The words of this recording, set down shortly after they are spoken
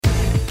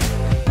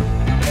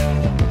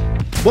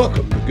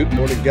Welcome to Good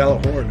Morning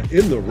Gallahorn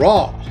in the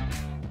Raw.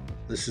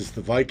 This is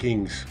the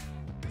Vikings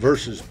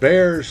versus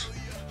Bears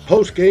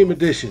post-game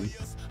edition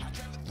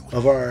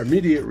of our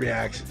immediate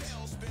reactions.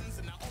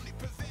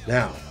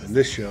 Now, in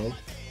this show,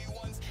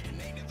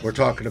 we're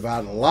talking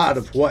about a lot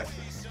of what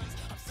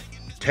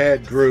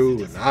Ted,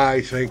 Drew, and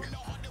I think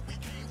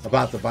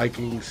about the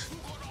Vikings,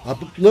 a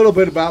little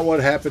bit about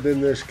what happened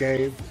in this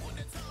game,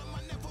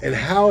 and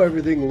how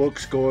everything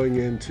looks going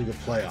into the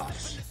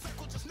playoffs.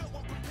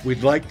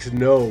 We'd like to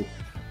know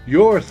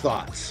your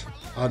thoughts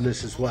on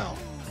this as well.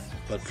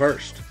 But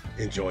first,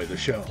 enjoy the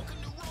show.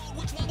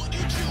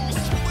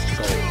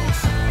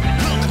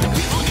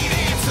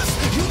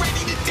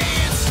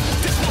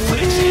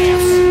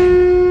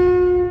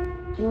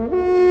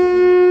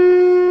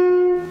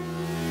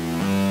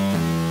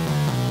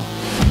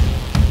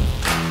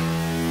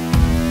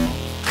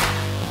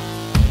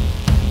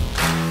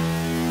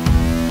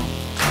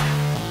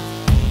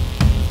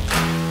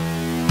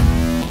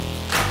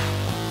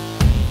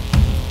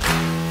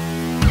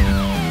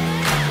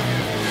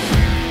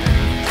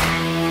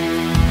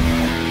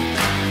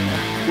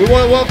 We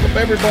want to welcome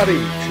everybody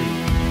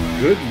to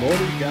Good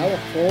Morning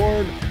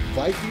Gallahorn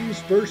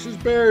Vikings versus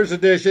Bears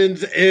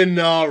editions in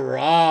the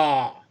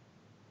Raw.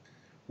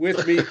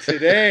 With me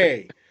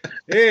today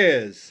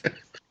is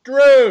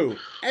Drew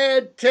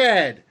and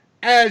Ted,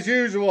 as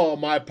usual,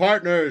 my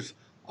partners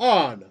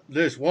on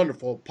this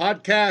wonderful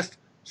podcast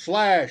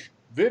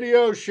 /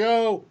 video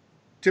show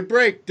to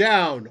break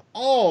down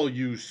all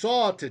you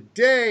saw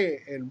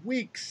today in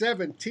Week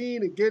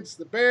 17 against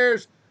the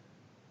Bears,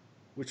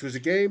 which was a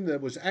game that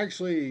was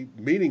actually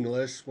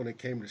meaningless when it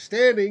came to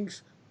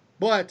standings,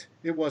 but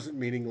it wasn't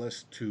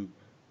meaningless to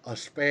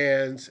us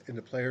fans and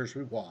the players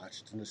we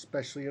watched, and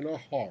especially in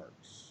our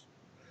hearts.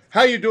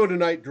 How you doing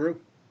tonight,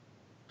 Drew?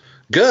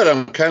 Good.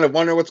 I'm kind of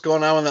wondering what's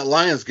going on in that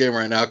Lions game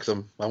right now because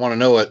I want to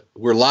know what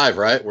we're live,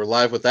 right? We're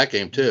live with that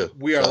game too.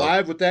 We are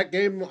live with that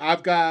game.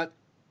 I've got.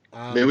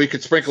 Maybe we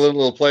could sprinkle in a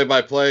little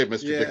play-by-play,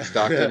 Mr. Dick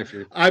Stockton. If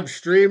you, I'm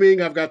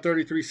streaming. I've got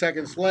 33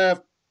 seconds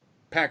left.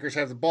 Packers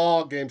have the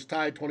ball. Game's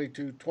tied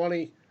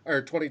 22-20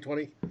 or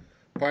 20-20.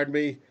 Pardon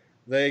me.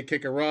 They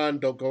kick a run,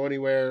 don't go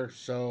anywhere.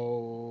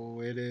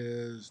 So it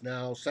is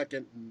now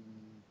second and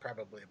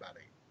probably about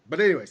 8. But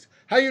anyways,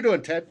 how you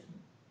doing, Ted?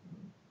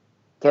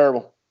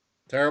 Terrible.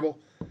 Terrible.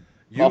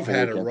 You've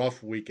had a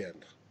rough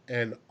weekend,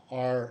 and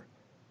our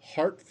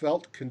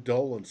heartfelt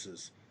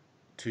condolences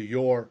to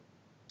your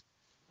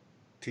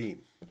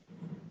team.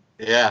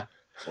 Yeah.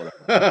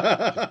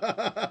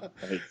 I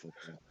hate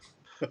football.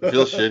 I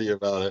feel shitty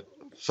about it.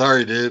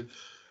 Sorry, dude.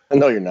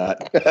 No, you're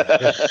not.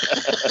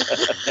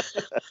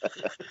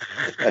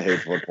 I hate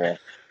football.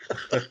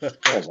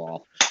 That's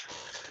all.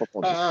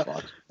 Football just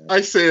sucks,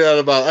 I say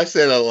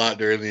that a lot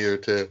during the year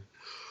too.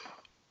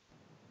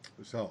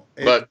 So,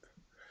 but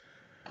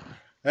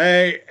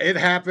hey, it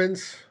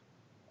happens.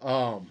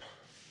 At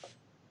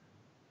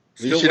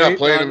least you're not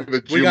playing in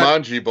the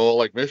Jumanji Bowl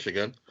like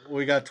Michigan.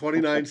 We got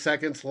 29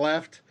 seconds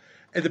left,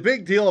 and the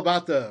big deal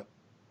about the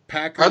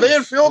Packers. Are they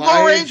in field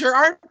goal range or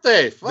aren't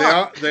they?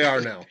 Fuck. They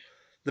are now.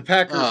 The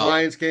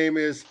Packers-Lions game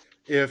is,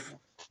 if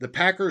the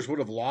Packers would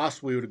have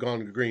lost, we would have gone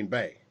to Green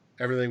Bay.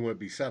 Everything would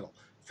be settled.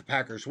 If the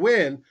Packers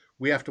win,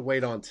 we have to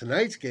wait on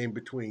tonight's game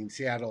between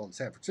Seattle and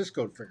San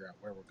Francisco to figure out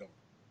where we're going.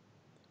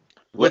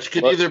 Which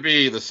could either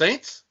be the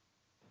Saints?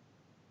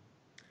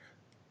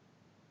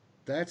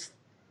 That's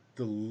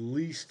the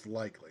least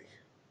likely.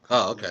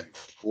 Oh, okay.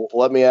 Well,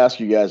 let me ask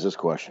you guys this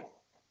question.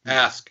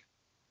 Ask.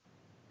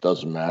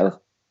 Doesn't matter.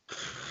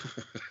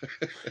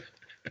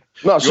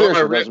 No,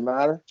 seriously, it doesn't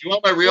matter. Do you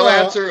want my real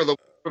answer,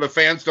 or the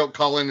fans don't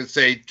call in and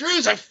say,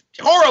 Drew's a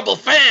horrible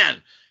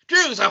fan?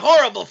 Drew's a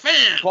horrible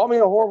fan. Call me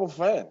a horrible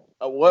fan.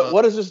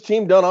 What has this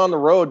team done on the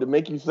road to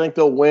make you think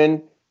they'll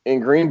win in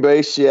Green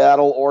Bay,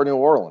 Seattle, or New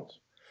Orleans?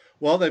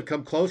 Well, they've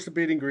come close to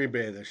beating Green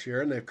Bay this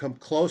year, and they've come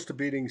close to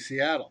beating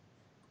Seattle.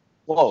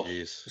 Whoa.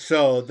 Jeez.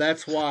 So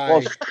that's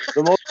why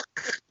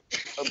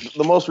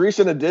the most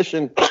recent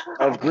edition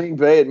of Green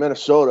Bay at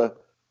Minnesota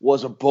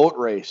was a boat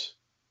race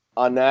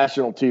on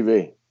national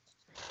TV.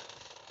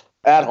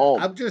 At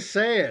home. I'm just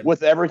saying.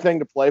 With everything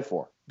to play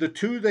for. The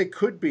two they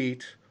could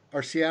beat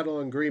are Seattle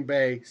and Green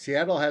Bay.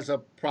 Seattle has a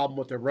problem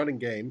with their running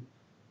game,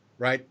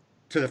 right?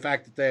 To the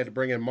fact that they had to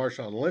bring in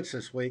Marshawn Lynch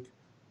this week.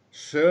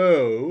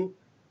 So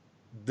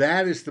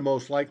that is the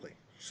most likely.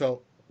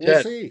 So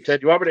we'll see. Ted,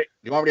 do you want me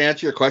to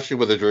answer your question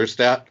with a Drew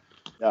stat?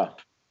 Yeah.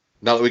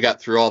 Now that we got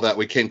through all that,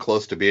 we came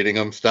close to beating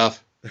them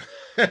stuff.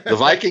 The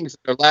Vikings,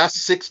 their last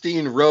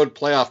 16 road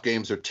playoff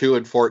games are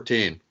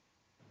 2-14.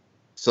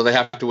 So they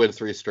have to win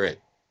 3 straight.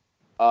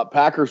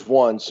 Packers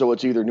won, so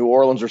it's either New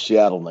Orleans or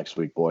Seattle next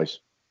week, boys.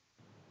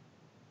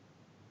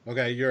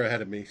 Okay, you're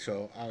ahead of me,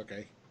 so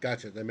okay.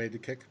 Gotcha. They made the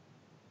kick?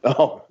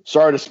 Oh,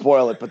 sorry to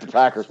spoil it, but the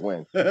Packers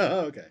win.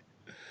 Okay.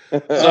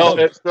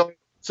 So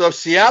if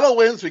Seattle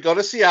wins, we go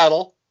to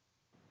Seattle.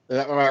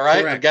 Am I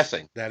right? Correct. I'm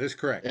guessing. That is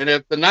correct. And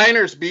if the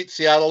Niners beat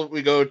Seattle,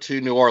 we go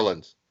to New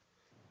Orleans.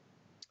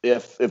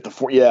 If the better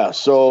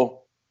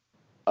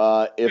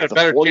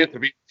chance to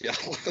beat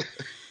Seattle.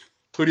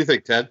 Who do you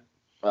think, Ted?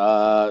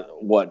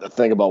 What?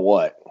 Think about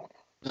what?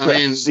 I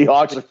mean,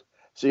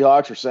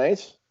 Seahawks or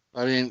Saints?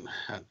 I mean,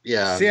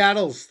 yeah.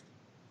 Seattle's.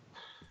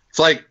 It's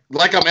like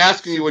I'm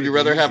asking you, Should would be you the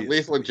rather have easiest.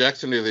 lethal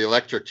injection or the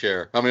electric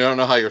chair? I mean, I don't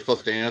know how you're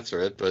supposed to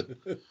answer it, but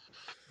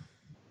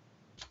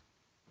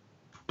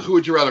who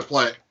would you rather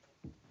play?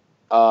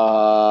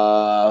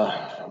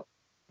 I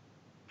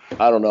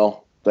don't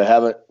know.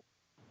 They've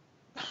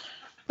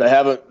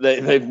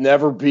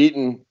never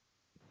beaten.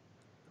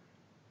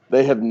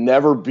 They have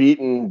never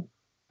beaten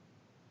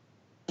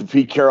the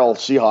Pete Carroll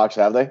Seahawks,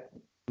 have they?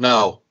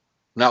 No,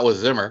 not with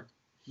Zimmer.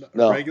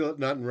 No.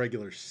 Not in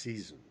regular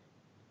season.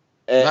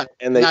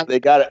 And they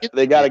got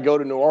to go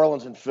to New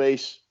Orleans and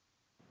face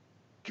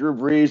Drew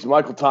Brees,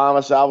 Michael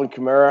Thomas, Alvin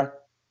Kamara.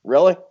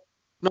 Really?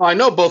 No, I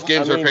know both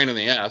games are a pain in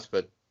the ass,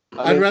 but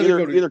I'd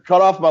rather either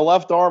cut off my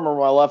left arm or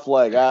my left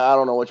leg. I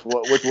don't know which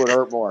would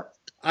hurt more.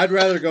 I'd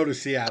rather go to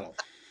Seattle.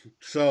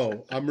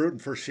 So I'm rooting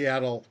for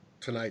Seattle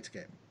tonight's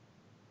game.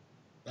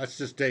 That's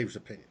just Dave's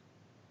opinion.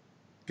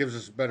 Gives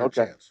us a better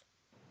chance.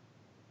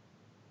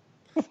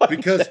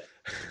 Because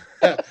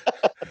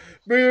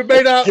we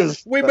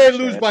may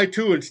lose by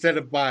 2 instead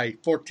of by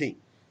 14.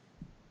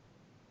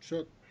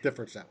 So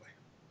difference that way.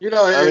 You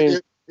know,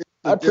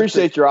 I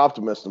appreciate your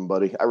optimism,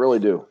 buddy. I really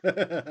do.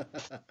 I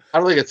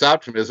don't think it's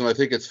optimism. I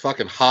think it's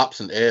fucking hops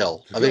and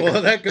ale.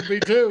 Well, that could be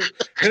too.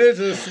 It is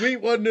a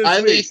sweet one this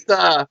week.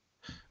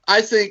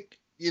 I think,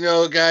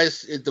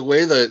 guys, the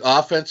way the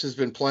offense has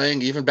been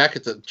playing, even back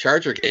at the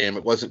Charger game,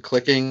 it wasn't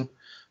clicking.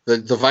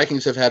 The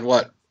Vikings have had,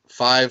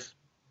 five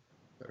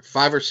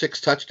or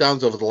six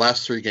touchdowns over the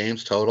last 3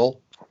 games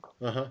total.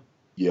 Uh-huh.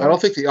 Yeah. I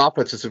don't think the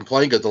offense has been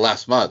playing good the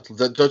last month.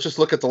 Don't just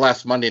look at the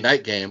last Monday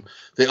night game.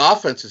 The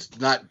offense is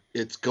not –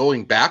 it's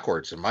going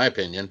backwards, in my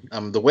opinion.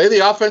 The way the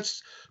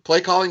offense play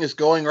calling is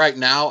going right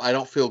now, I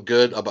don't feel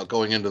good about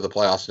going into the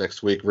playoffs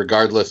next week,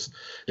 regardless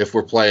if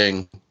we're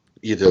playing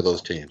either of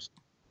those teams.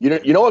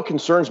 You know what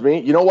concerns me?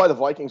 You know why the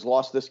Vikings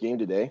lost this game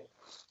today?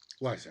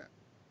 Why is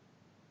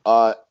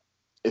that?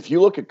 If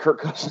you look at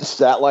Kirk Cousins'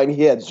 stat line,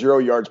 he had 0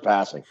 yards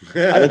passing.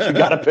 I think you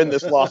got to pin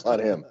this loss on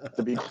him,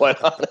 to be quite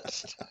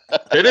honest.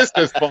 It is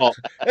his fault.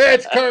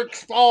 It's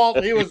Kirk's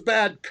fault. He was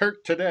bad,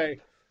 Kirk, today.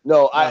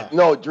 No,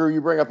 Drew,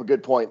 you bring up a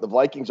good point. The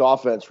Vikings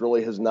offense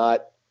really has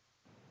not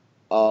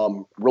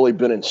really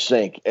been in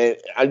sync. And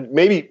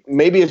maybe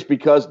it's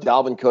because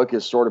Dalvin Cook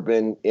has sort of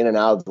been in and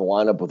out of the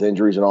lineup with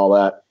injuries and all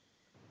that.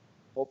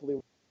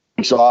 Hopefully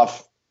weeks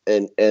off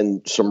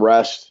and some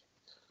rest.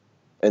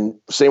 And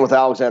same with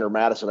Alexander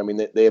Mattison. I mean,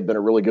 they have been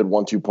a really good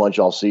 1-2 punch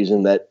all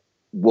season that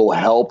will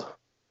help.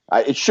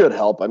 It should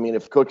help. I mean,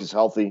 if Cook is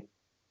healthy.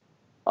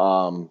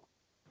 But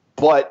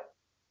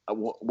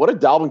what did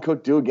Dalvin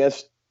Cook do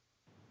against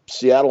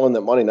Seattle in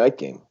that Monday night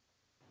game?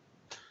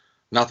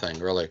 Nothing,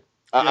 really.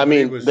 I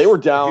mean, they were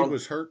down. He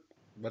was hurt,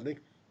 wasn't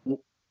he?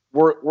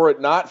 Were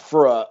it not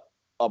for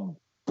a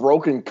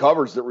broken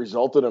coverage that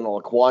resulted in a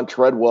Laquan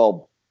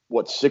Treadwell,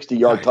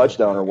 60-yard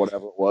touchdown or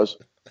whatever it was.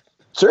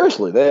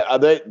 Seriously,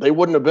 they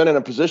wouldn't have been in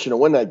a position to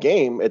win that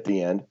game at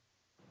the end.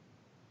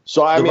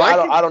 So I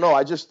don't know.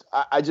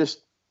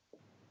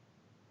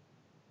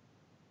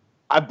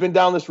 I've been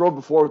down this road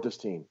before with this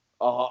team.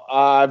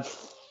 I've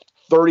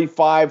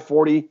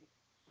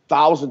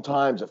 40,000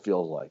 times. It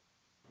feels like,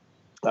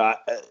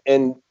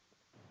 and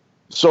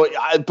so.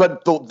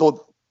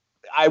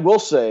 I will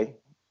say,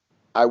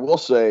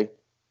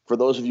 for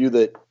those of you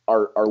that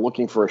are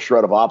looking for a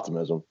shred of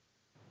optimism,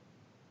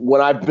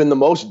 when I've been the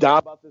most down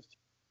about this team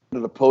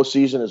in the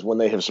postseason is when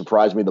they have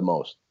surprised me the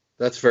most.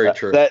 That's very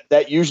true.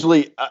 That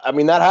usually, I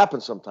mean, that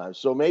happens sometimes.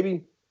 So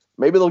maybe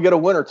they'll get a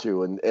win or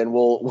two, and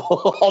we'll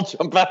all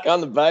jump back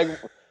on the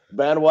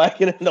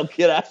bandwagon, and they'll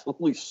get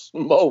absolutely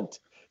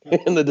smoked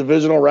in the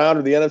divisional round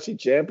or the NFC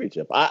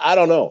Championship. I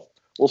don't know.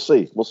 We'll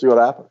see. We'll see what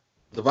happens.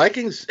 The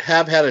Vikings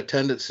have had a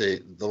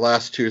tendency the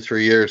last 2 or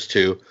 3 years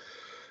to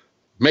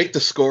make the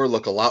score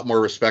look a lot more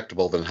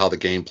respectable than how the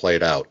game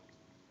played out.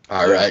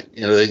 All right.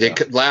 They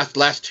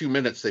last 2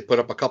 minutes, they put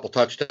up a couple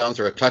touchdowns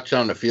or a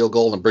touchdown and a field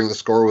goal and bring the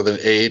score within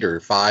 8 or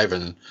 5.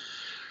 And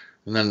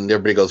then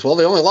everybody goes, well,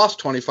 they only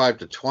lost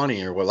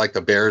 25-20 or like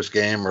the Bears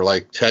game or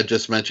like Ted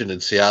just mentioned in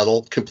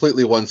Seattle,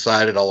 completely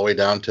one-sided all the way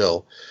down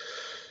till,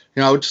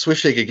 I just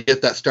wish they could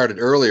get that started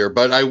earlier.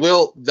 But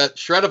that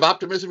shred of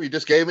optimism you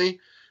just gave me,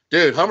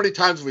 dude, how many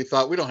times have we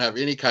thought we don't have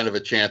any kind of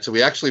a chance and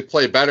we actually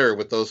play better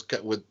with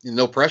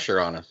no pressure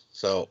on us?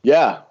 So,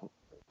 yeah.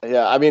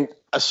 I mean,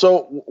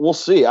 so we'll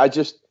see. I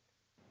just,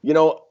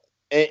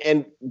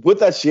 and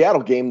with that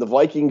Seattle game, the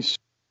Vikings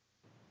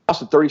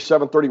lost at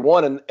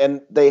 37-31,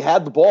 and they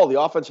had the ball. The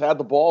offense had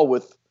the ball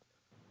with,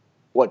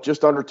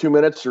 just under 2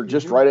 minutes or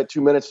just right at 2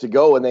 minutes to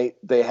go, and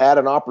they had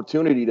an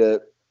opportunity to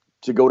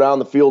go down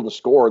the field and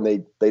score, and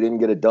they didn't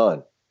get it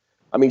done.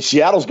 I mean,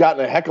 Seattle's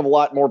gotten a heck of a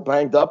lot more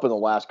banged up in the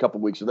last couple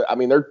of weeks. I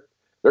mean, they're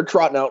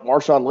trotting out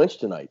Marshawn Lynch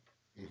tonight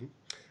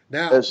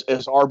now as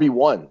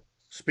RB1.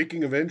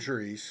 Speaking of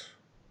injuries,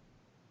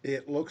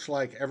 it looks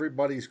like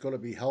everybody's going to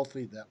be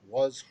healthy that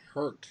was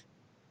hurt.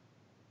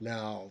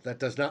 Now, that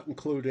does not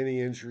include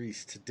any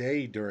injuries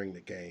today during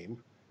the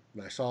game.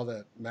 And I saw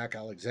that Mac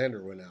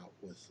Alexander went out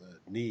with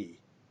a knee.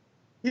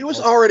 He was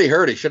already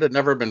hurt. He should have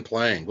never been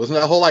playing. Wasn't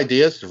that whole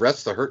idea to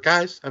rest the hurt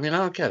guys? I mean, I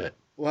don't get it.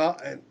 Well,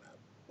 and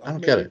I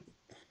don't get it.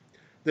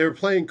 They were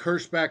playing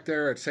Curse back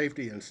there at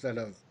safety instead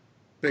of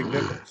Big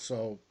Nickel,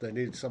 so they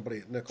needed somebody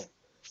at nickel.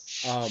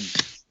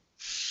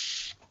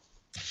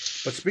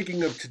 But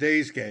speaking of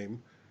today's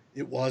game,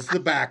 it was the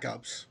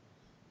backups.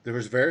 There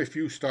was very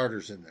few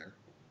starters in there.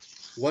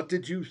 What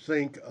did you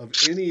think of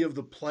any of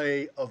the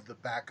play of the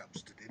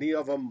backups? Did any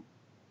of them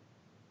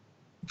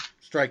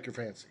strike your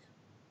fancy?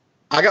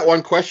 I got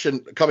one question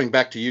coming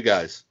back to you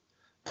guys.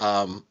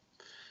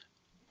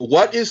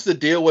 What is the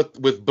deal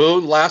with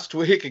Boone last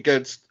week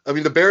against? I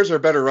mean, the Bears are a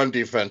better run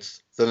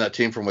defense than that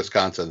team from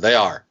Wisconsin. They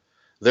are.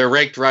 They're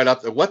ranked right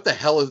up there. What the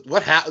hell is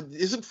what?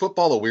 Isn't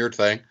football a weird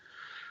thing?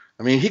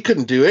 I mean, he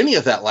couldn't do any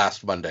of that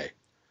last Monday.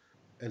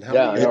 And how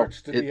many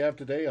yards did he have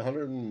today?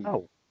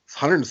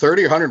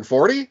 130 or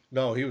 140?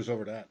 No, he was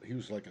over that. He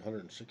was like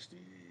 160.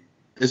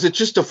 Is it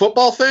just a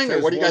football thing,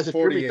 or what do you guys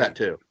attribute that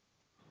to?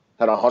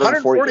 Had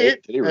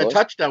 148 and a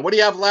touchdown. What do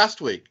you have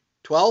last week?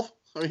 12?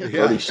 I mean,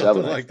 37,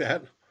 something like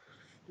that.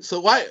 So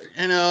why?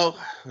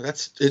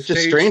 It's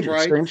just strange.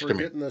 It's strange to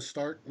me. Getting the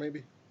start,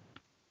 maybe.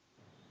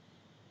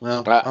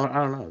 Well, I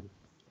don't know.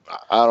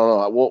 I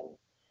don't know.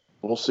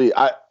 We'll see.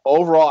 I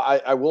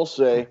will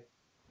say,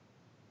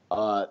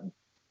 the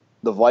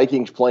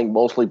Vikings playing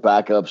mostly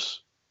backups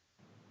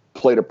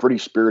played a pretty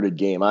spirited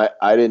game. I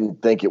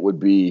didn't think it would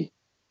be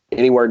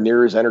anywhere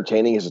near as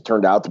entertaining as it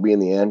turned out to be in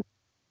the end.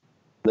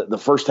 The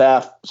first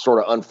half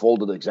sort of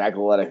unfolded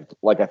exactly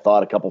like I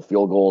thought. A couple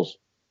field goals.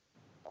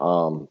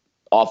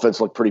 Offense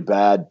looked pretty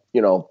bad.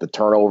 The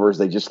turnovers,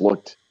 they just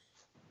looked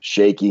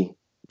shaky.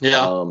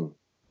 Yeah.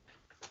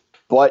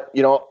 But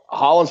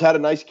Hollins had a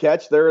nice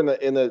catch there in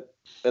the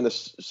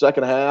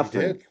second half. He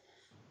did.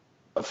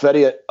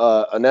 Fedi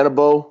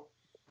Adenabo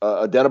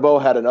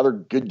had another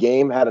good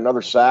game. Had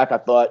another sack. I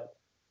thought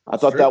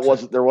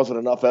there wasn't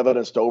enough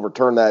evidence to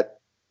overturn that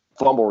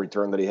fumble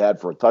return that he had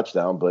for a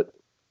touchdown. But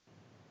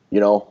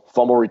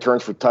fumble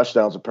returns for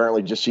touchdowns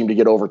apparently just seem to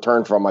get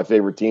overturned from my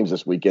favorite teams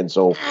this weekend.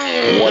 So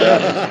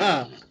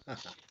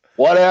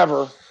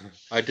whatever.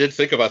 I did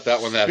think about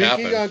that when that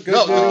happened. You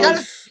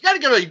got to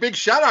give a big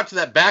shout out to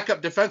that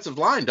backup defensive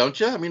line, don't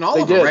you? I mean, all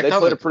they of them. Did. Right, they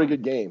played a pretty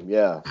good game.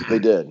 Yeah, they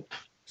did.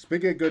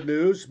 Speaking of good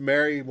news,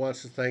 Mary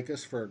wants to thank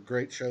us for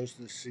great shows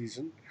this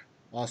season.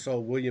 Also,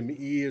 William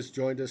E. has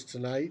joined us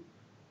tonight.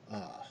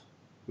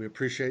 We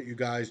appreciate you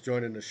guys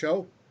joining the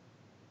show.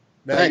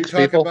 Now, Thanks, you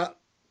talk people. about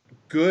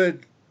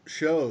good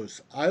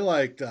shows. I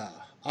liked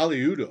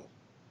Ali Udo.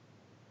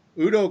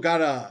 Udo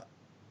got a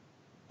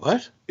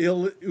what?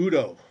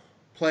 Udo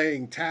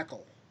playing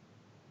tackle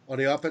on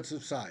the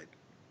offensive side.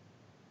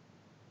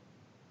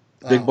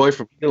 Big boy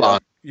from Elon.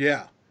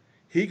 Yeah.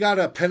 He got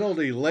a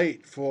penalty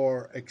late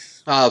for... it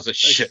was a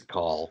shit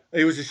call.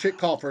 It was a shit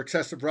call for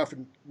excessive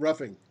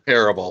roughing.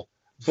 Terrible.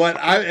 But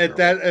at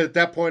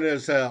that point,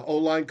 as an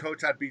O-line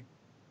coach, I'd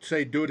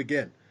say do it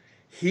again.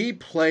 He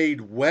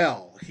played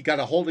well. He got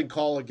a holding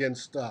call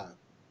against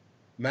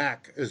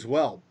Mac as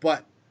well,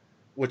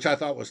 which I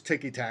thought was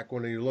ticky-tack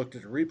when you looked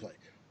at the replay.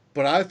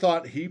 But I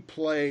thought he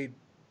played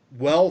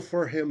well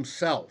for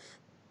himself.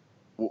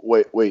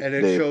 Wait, and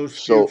it Dave,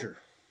 shows future.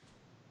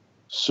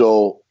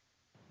 So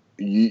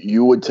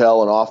you would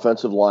tell an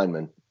offensive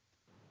lineman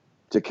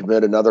to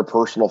commit another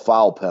personal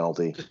foul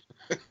penalty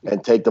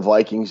and take the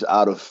Vikings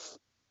out of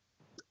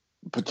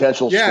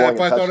potential scoring. Yeah, if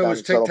I thought it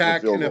was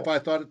tic-tac and if I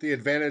thought the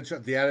advantage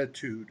of the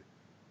attitude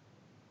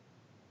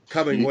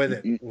coming with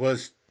it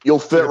was... You'll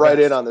fit right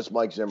in on this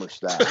Mike Zimmer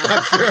staff.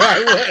 I'm sure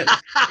I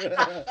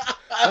would.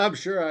 I'm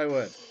sure I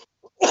would.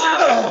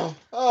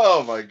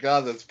 Oh, my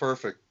God, that's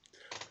perfect.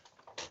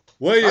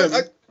 William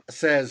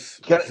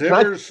says, can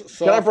I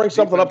bring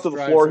something up to the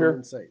floor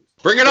here?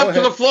 Bring it up to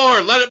the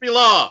floor. Let it be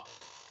law.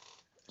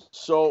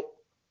 So,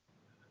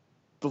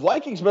 the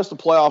Vikings missed the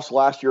playoffs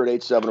last year at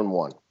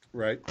 8-7-1.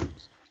 Right.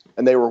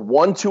 And they were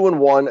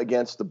 1-2-1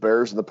 against the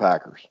Bears and the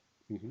Packers.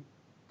 Mm-hmm.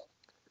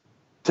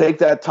 Take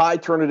that tie,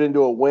 turn it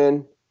into a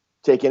win.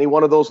 Take any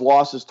one of those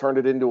losses, turn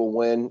it into a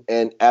win,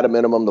 and at a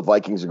minimum, the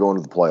Vikings are going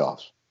to the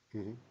playoffs.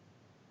 Mm-hmm.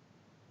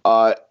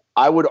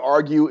 I would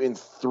argue in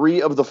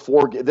 3 of the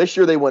 4 this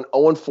year they went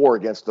 0-4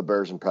 against the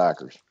Bears and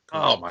Packers.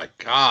 Oh my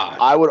God!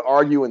 I would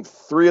argue in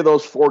 3 of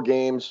those 4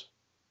 games.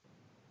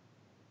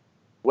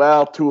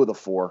 Well, 2 of the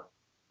 4.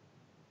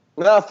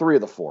 No, 3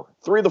 of the 4.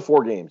 3 of the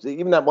 4 games.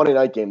 Even that Monday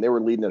night game, they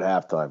were leading at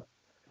halftime.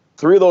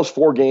 3 of those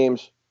 4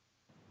 games,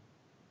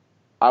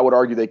 I would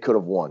argue they could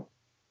have won.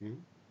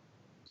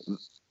 Mm-hmm.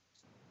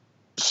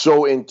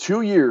 So in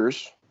 2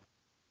 years,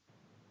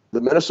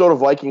 the Minnesota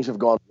Vikings have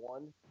gone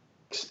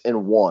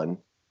 1-1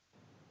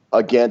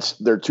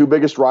 against their 2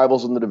 biggest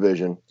rivals in the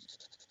division,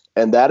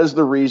 and that is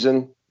the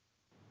reason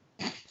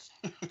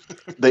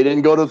they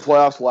didn't go to the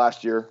playoffs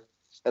last year,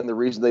 and the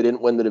reason they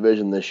didn't win the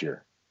division this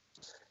year.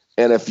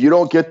 And if you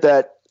don't get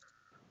that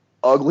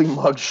ugly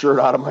mug shirt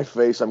out of my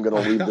face, I'm going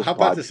to leave this How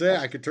about podcast. to say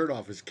I could turn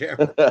off his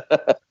camera?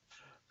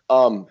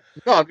 No,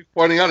 I'm just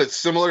pointing out it's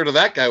similar to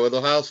that guy with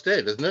Ohio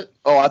State, isn't it?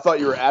 Oh, I thought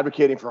you were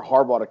advocating for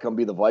Harbaugh to come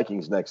be the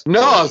Vikings next.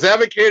 No, I was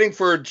advocating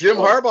for Jim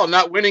Harbaugh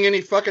not winning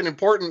any fucking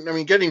important. I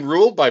mean, getting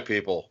ruled by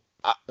people.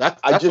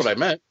 That's what I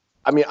meant.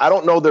 I mean, I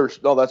don't know.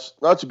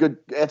 That's a good.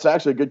 It's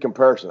actually a good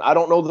comparison. I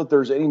don't know that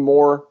there's any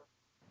more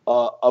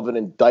of an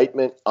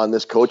indictment on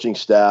this coaching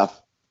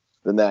staff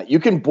than that. You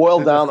can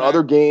boil down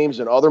other games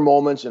and other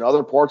moments and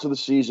other parts of the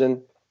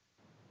season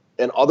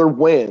and other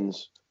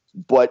wins,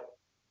 but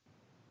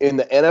in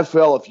the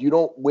NFL, if you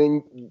don't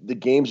win the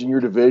games in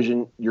your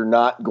division, you're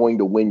not going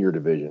to win your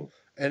division.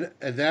 And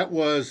that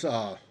was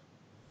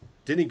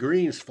Denny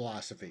Green's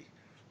philosophy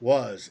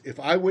was, if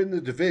I win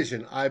the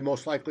division, I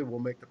most likely will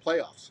make the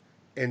playoffs.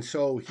 And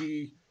so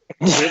he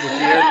went with the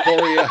Eric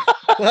Coryell.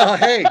 Well,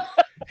 hey,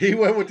 he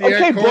went with the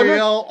Eric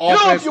Coryell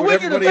offense. If you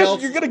win your division,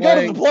 you're going to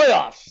go to the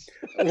playoffs.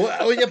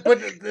 Well, yeah, but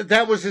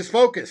that was his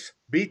focus.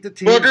 Beat the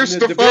teams in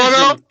the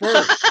division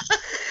first.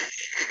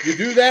 You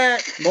do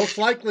that, most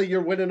likely you're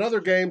winning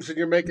other games and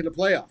you're making the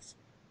playoffs.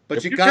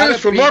 But you got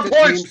to beat more the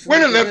points teams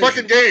winning that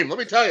fucking game. Let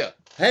me tell you.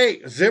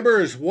 Hey, Zimmer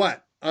is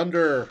what?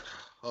 Under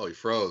he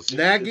froze.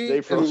 Nagy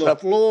and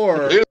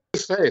LaFleur.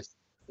 His face.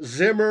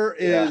 Zimmer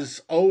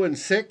is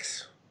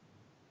 0-6.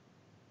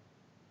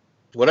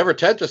 Whatever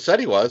Ted just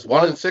said he was.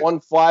 1-6.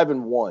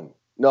 1-5-1.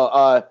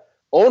 No,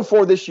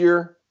 0-4 this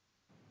year.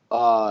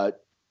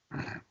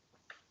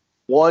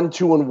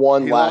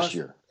 1-2-1 last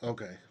year.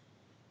 Okay.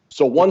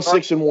 So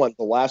 1-6-1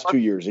 the last 2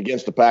 years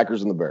against the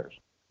Packers and the Bears.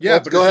 Yeah,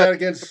 but is that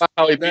against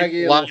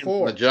Nagy and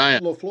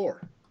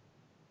LaFleur?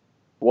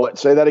 What?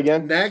 Say that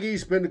again?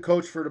 Nagy's been the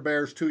coach for the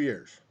Bears 2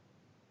 years,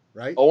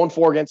 right?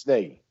 0-4 against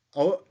Nagy.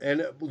 Oh,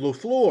 and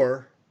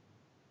LaFleur,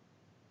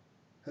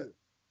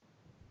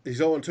 he's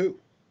 0-2.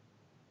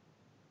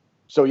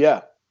 So,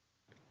 yeah.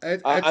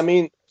 I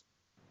mean,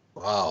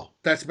 wow.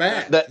 That's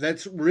bad.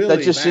 That's really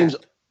bad.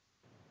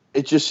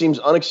 It just seems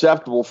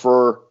unacceptable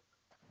for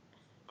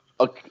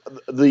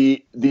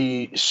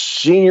the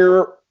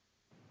senior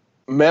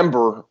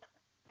member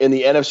in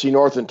the NFC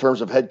North in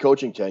terms of head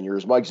coaching tenure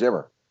is Mike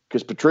Zimmer,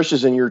 because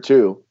Patricia's in year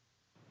 2,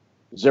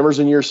 Zimmer's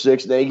in year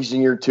 6, Nagy's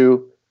in year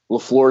 2,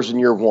 LaFleur's in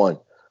year 1.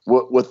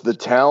 With the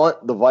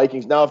talent, the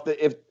Vikings. Now,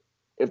 if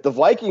the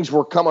Vikings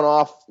were coming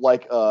off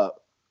like a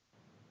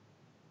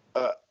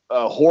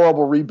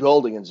horrible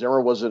rebuilding and Zimmer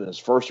was in his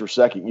first or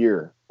second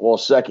year,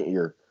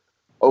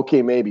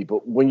 okay, maybe.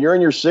 But when you're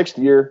in your 6th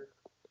year,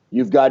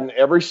 you've gotten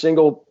every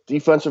single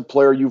defensive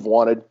player you've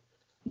wanted.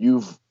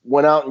 You've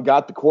went out and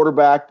got the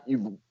quarterback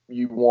you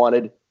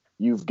wanted.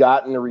 You've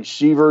gotten the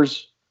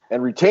receivers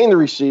and retained the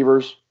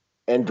receivers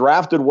and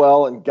drafted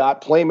well and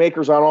got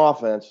playmakers on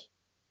offense.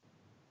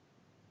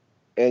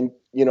 And,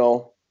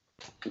 you're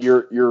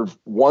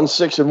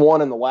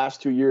 1-6-1 in the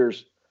last 2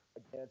 years.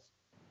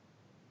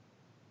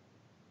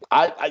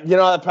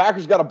 The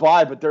Packers got to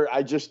buy, but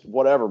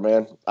whatever,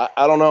 man.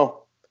 I don't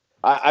know.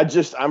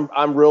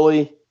 I'm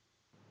really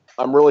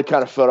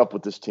kind of fed up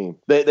with this team.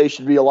 They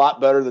should be a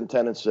lot better than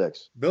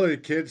 10-6. Billy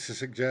the Kid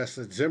suggests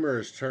that Zimmer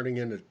is turning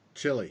into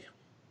chili,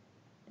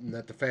 and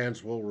that the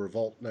fans will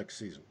revolt next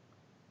season.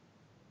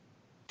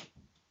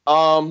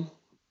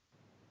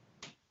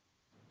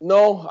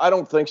 No, I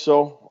don't think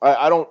so.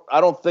 I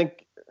don't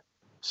think.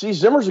 See,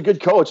 Zimmer's a good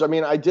coach. I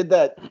mean, I did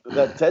that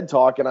TED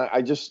talk, and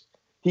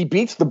he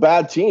beats the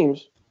bad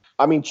teams.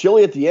 I mean,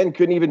 Chile at the end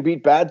couldn't even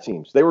beat bad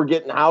teams. They were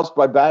getting housed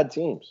by bad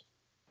teams,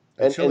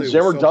 and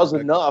Zimmer does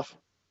enough.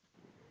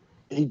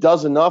 He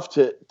does enough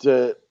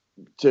to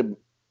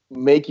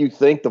make you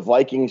think the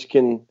Vikings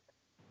can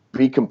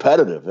be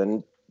competitive,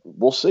 and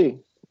we'll see.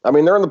 I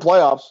mean, they're in the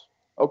playoffs.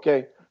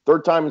 Okay,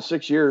 3rd time in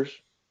 6 years.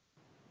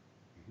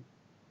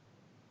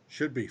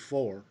 Should be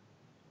 4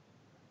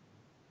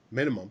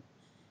 minimum.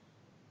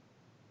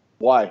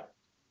 Why?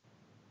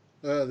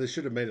 They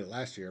should have made it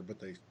last year, but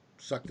they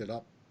sucked it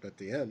up at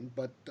the end.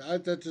 But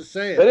I'm just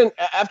saying. They didn't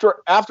after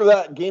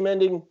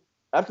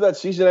that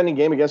season-ending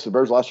game against the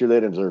Bears last year. They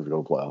didn't deserve to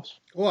go to the playoffs.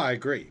 Well, I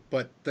agree,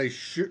 but they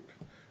should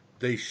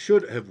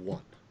have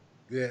won.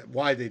 Yeah,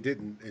 why they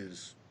didn't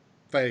is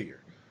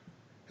failure,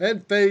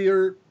 and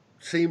failure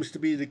seems to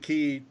be the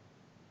key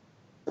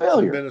to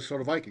the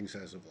Minnesota Vikings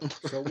as of late.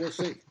 So we'll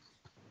see.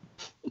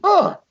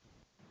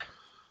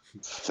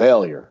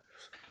 Failure.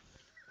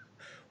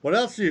 What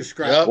else do you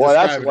describe? Well,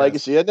 that's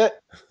legacy, isn't it?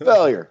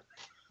 Failure.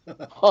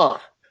 Huh.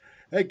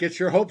 Hey, get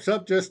your hopes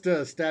up just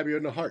to stab you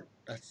in the heart.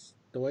 That's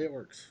the way it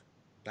works.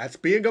 That's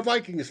being a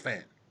Vikings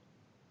fan.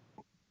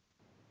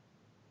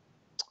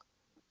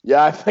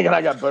 Yeah, I think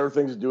I got better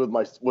things to do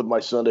with my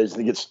Sundays than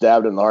to get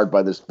stabbed in the heart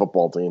by this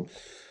football team.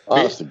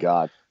 Honest to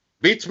God.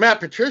 Beats Matt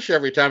Patricia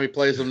every time he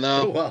plays them,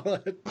 though.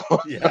 Well,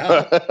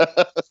 yeah.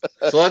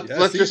 So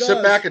let's just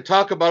sit back and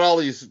talk about all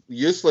these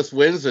useless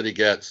wins that he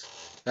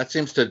gets. That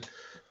seems to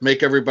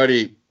make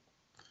everybody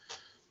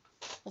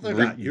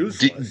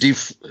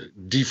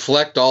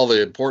deflect all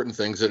the important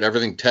things that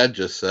everything Ted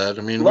just said.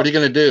 I mean, what are you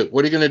going to do?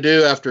 What are you going to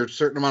do after a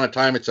certain amount of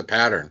time? It's a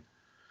pattern.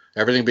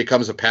 Everything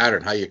becomes a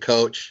pattern. How you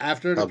coach,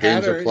 after the how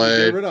games are pattern, played.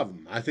 you get rid of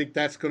them. I think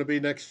that's going to be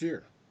next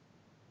year.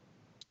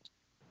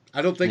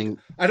 I don't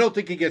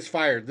think he gets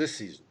fired this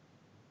season.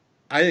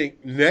 I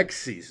think next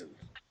season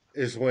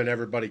is when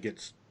everybody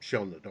gets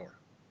shown the door.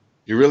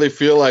 You really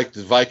feel like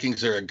the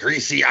Vikings are a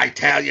greasy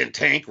Italian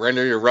tank ready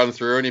to run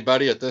through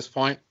anybody at this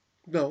point?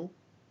 No.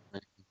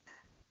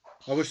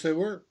 I wish they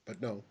were,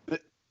 but no.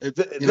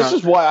 This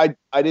is why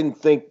I didn't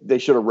think they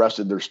should have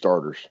rested their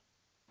starters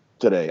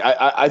today.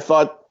 I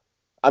thought,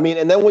 I mean,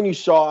 and then when you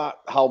saw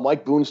how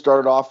Mike Boone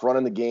started off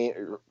running the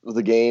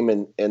game,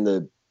 and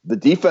the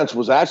defense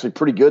was actually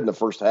pretty good in the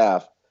first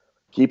half,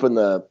 keeping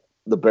the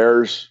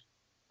Bears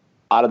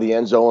out of the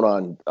end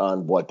zone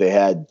on what they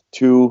had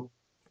two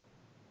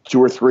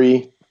or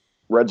three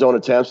red zone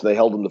attempts. They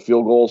held them to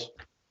field goals.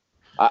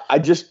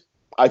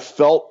 I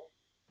felt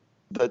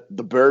that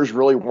the Bears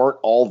really weren't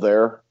all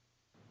there.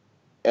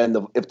 And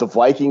if the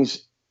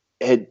Vikings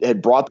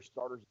had brought the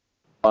starters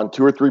on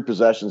 2 or 3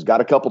 possessions,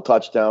 got a couple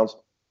touchdowns,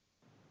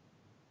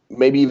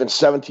 maybe even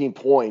 17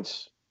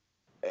 points,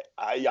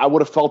 I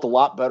would have felt a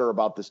lot better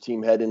about this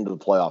team heading into the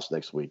playoffs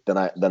next week than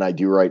I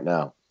do right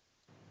now.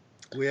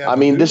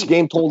 This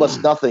game told us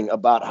nothing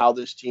about how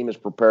this team is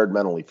prepared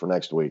mentally for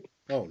next week.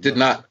 Oh, no. Did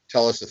not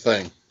tell us a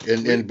thing.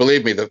 And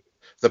believe me,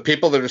 the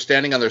people that are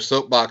standing on their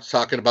soapbox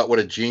talking about what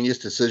a genius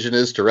decision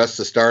is to rest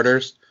the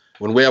starters,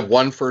 when we have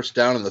 1 first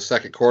down in the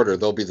second quarter,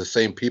 they'll be the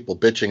same people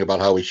bitching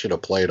about how we should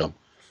have played them.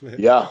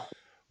 Yeah.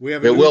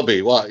 Will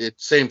be. Well,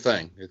 it's same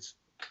thing.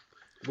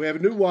 We have a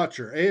new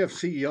watcher.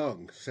 AFC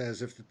Young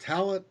says if the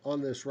talent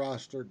on this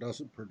roster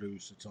doesn't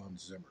produce, it's on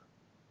Zimmer.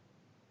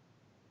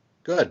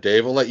 Good,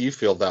 Dave. We'll let you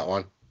field that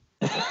one.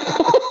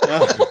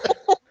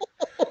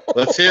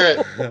 Let's hear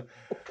it.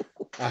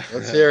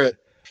 Let's hear it.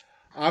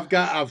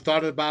 I've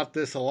thought about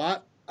this a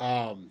lot.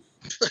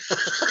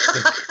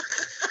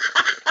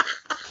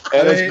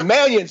 And it's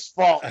Mannion's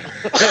fault.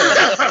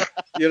 Goddamn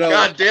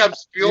Spielman.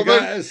 You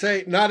gotta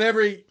say, not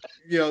every,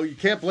 you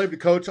can't blame the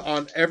coach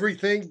on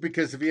everything,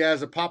 because if he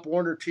has a Pop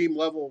Warner team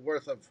level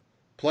worth of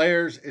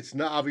players, it's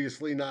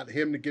obviously not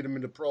him to get him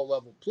into pro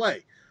level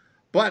play.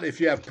 But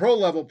if you have pro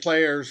level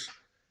players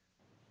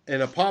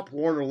and a Pop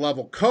Warner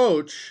level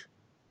coach,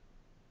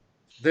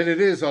 then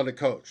it is on the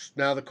coach.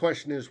 Now the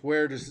question is,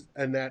 where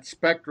in that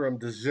spectrum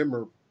does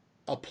Zimmer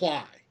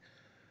apply?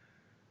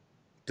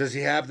 Does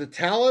he have the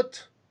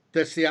talent?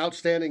 That's the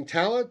outstanding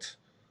talent?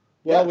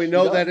 Well, yes, we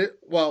know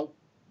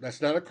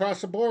that's not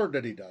across the board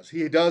that he does.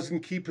 He does in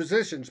key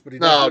positions, but he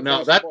doesn't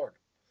across the board.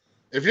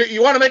 If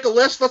you want to make a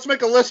list, let's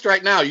make a list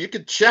right now. You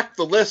could check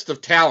the list of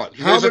talent.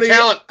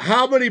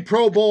 How many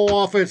Pro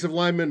Bowl offensive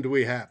linemen do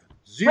we have?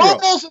 0. Pro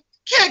Bowls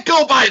can't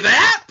go by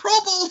that. Pro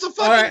Bowl's a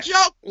fucking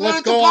joke.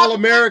 Let's go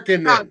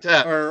All-American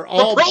then. Or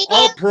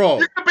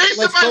All-Pro.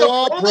 Let's go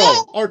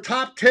All-Pro. Or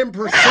top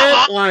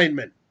 10%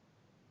 linemen.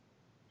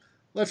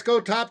 Let's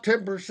go top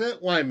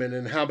 10% linemen,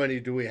 and how many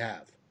do we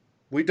have?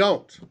 We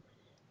don't,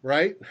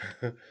 right?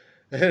 And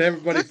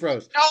everybody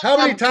froze. How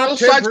many top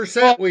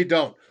 10%? We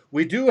don't.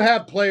 We do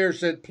have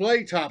players that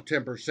play top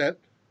 10%.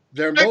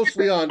 They're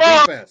mostly on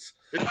defense.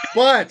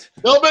 But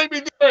they'll make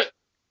me do it.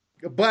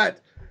 But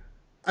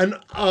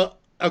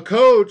a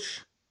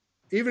coach,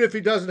 even if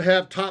he doesn't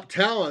have top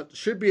talent,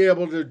 should be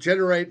able to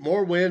generate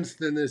more wins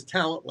than his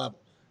talent level.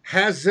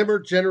 Has Zimmer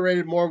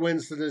generated more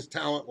wins than his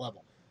talent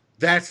level?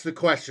 That's the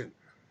question.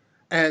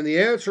 And the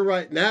answer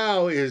right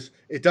now is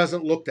it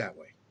doesn't look that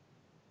way.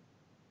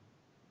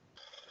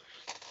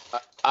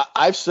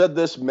 I've said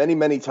this many,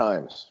 many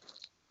times.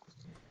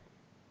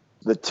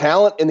 The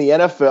talent in the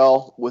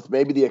NFL, with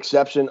maybe the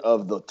exception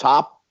of the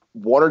top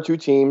 1 or 2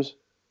 teams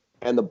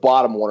and the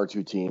bottom 1 or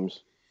 2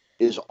 teams,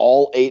 is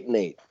all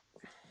 8-8.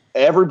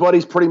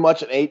 Everybody's pretty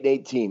much an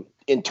 8-8 team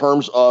in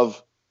terms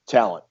of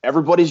talent.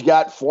 Everybody's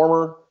got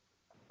former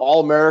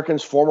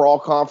All-Americans, former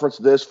All-Conference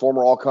this,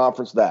 former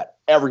All-Conference that.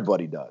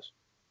 Everybody does.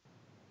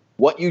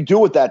 What you do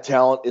with that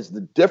talent is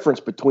the difference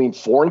between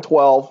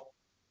 4-12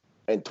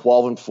 and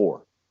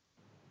 12-4.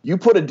 You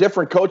put a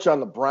different coach on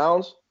the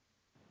Browns,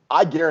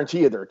 I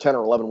guarantee you they're a 10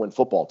 or 11 win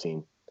football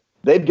team.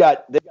 They've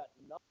got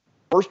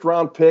first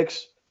round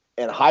picks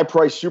and high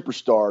priced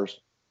superstars,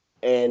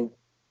 and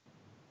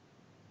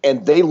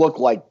they look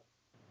like.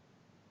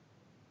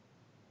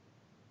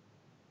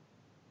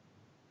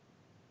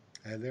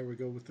 And there we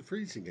go with the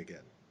freezing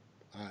again.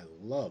 I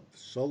love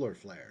solar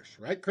flares,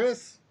 right,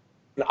 Chris?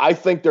 I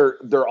think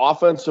their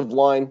offensive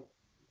line,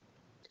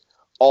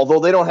 although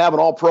they don't have an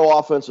all-pro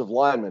offensive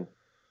lineman,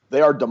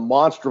 they are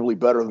demonstrably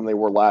better than they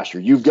were last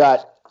year. You've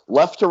got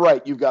left to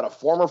right, you've got a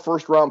former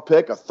first-round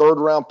pick, a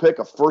third-round pick,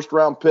 a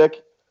first-round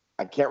pick.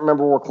 I can't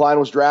remember where Klein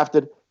was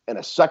drafted, and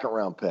a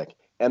second-round pick.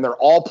 And they're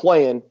all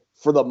playing,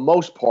 for the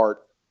most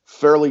part,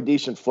 fairly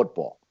decent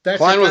football.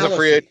 Klein was a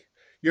free agent.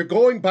 You're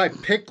going by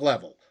pick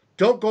level.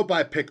 Don't go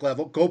by pick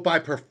level. Go by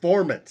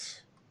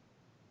performance.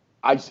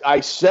 I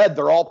said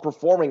they're all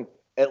performing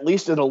at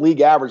least at a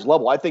league average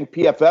level. I think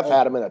PFF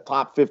had them in a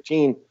top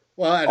 15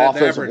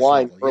 offensive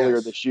line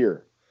earlier this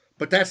year.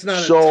 But that's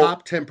not a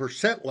top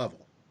 10%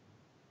 level.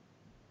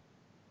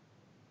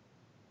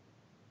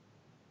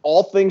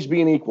 All things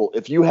being equal,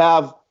 if you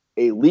have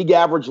a league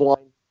average line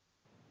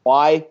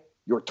by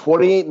your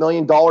 $28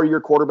 million a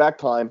year quarterback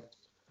time,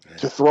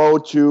 to throw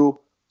to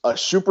a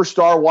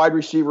superstar wide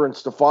receiver in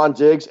Stephon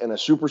Diggs and a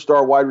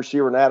superstar wide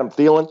receiver in Adam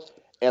Thielen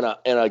and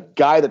a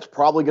guy that's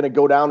probably going to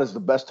go down as the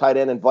best tight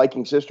end in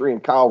Vikings history in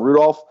Kyle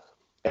Rudolph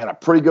and a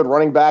pretty good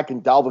running back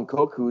in Dalvin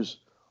Cook, whose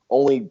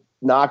only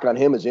knock on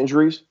him is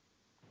injuries.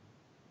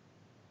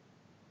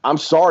 I'm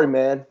sorry,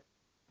 man.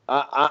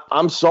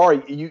 I'm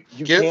sorry.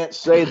 You can't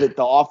say that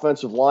the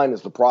offensive line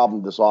is the problem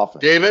of this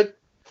offense. David?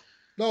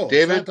 No,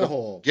 David, it's not the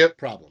whole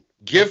problem.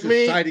 Give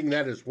me citing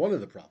that as one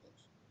of the problems.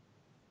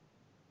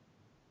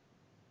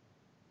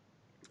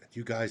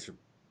 You guys are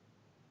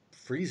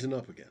freezing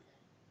up again.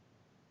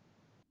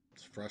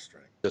 It's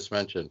frustrating. Just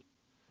mentioned.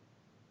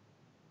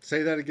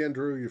 Say that again,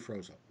 Drew. You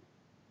froze up.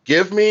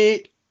 Give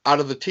me, out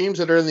of the teams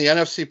that are in the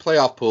NFC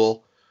playoff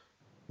pool,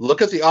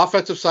 look at the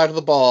offensive side of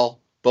the ball,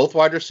 both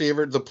wide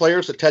receivers, the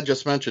players that Ted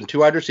just mentioned, 2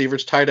 wide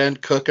receivers, tight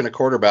end, Cook, and a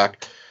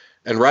quarterback,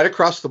 and right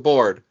across the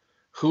board,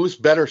 who's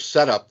better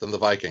set up than the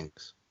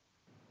Vikings?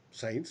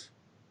 Saints.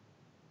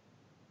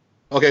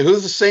 Okay,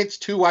 who's the Saints'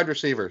 2 wide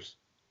receivers?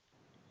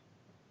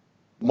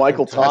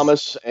 Michael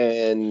Thomas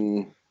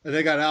and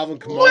they got Alvin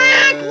Kamara.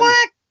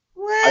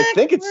 I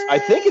think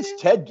it's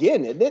Ted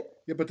Ginn, isn't it?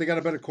 Yeah, but they got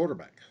a better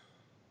quarterback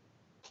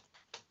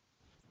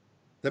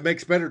that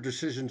makes better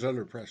decisions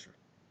under pressure.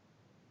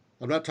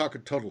 I'm not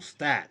talking total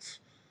stats.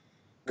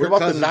 What Kirk about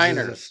Cousins the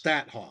Niners? is a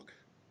stat hog.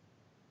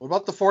 What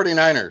about the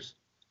 49ers?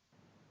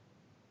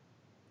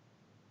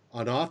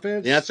 On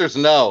offense? The answer is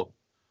no.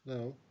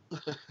 No.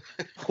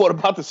 What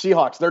about the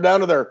Seahawks? They're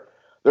down to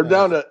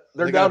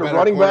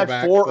running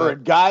back 4 or a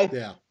guy.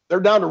 Yeah. They're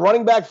down to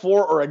running back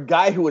 4 or a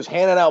guy who was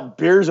handing out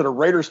beers at a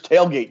Raiders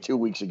tailgate 2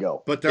 weeks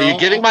ago. But are you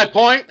getting my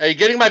point? Are you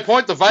getting my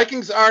point? The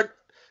Vikings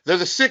they're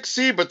the 6th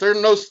seed, but they're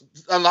on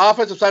the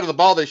offensive side of the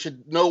ball. They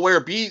should nowhere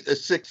be the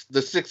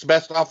sixth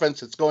best offense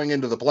that's going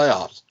into the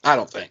playoffs. I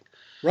don't think.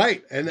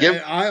 Right, and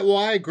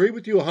I agree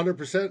with you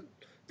 100%.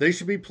 They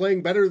should be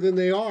playing better than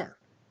they are.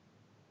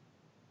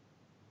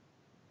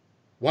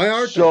 Why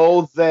aren't they?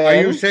 Then,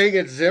 are you saying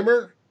it's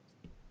Zimmer?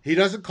 He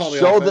doesn't call the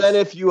offense. So then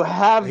if you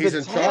have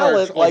the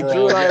talent, like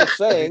Drew and I are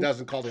saying. He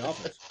doesn't call the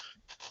offense.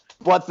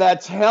 But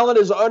that talent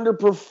is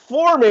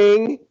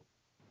underperforming.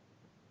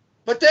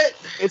 But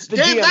it's the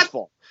GM's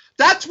fault.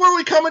 That's where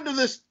we come into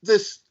this.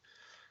 This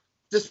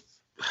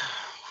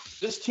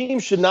team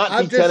should not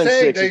be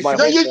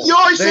 10-6. You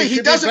always say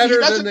he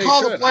doesn't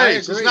call the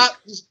plays.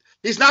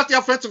 He's not the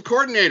offensive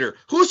coordinator.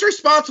 Who's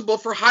responsible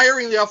for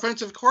hiring the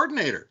offensive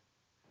coordinator?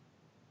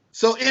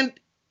 So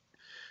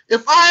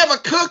if I have a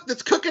cook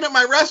that's cooking at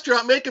my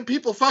restaurant making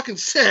people fucking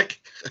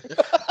sick,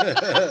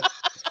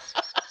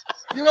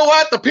 you know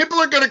what? The people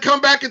are going to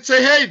come back and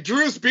say, hey,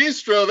 Drew's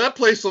Bistro, that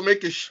place will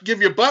make you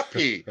give you butt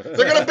pee. They're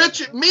going to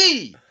bitch at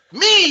me,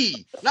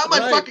 not my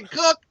fucking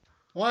cook.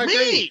 Well,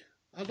 me.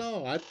 I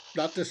know. I'm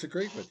not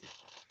disagreeing with you.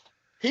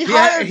 He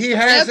hired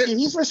Stefanski.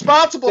 He's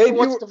responsible for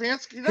what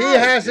Stefanski does. He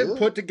hasn't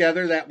put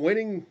together that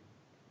winning,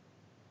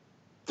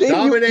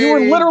 dominating you were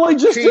literally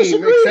just team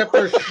disagreeing. Except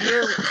for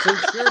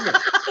Sherman.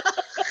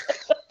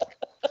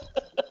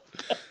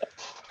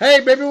 Hey,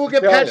 maybe we'll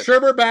get Pat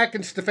Shurmur back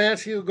and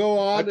Stefanski will go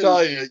on. I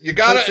tell you, you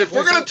gotta. If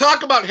we're gonna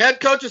talk about head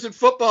coaches in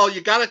football,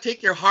 you gotta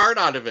take your heart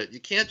out of it. You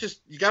can't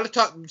you gotta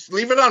talk.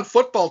 Leave it on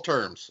football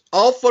terms.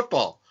 All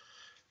football.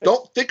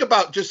 Don't think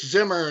about just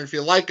Zimmer if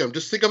you like him.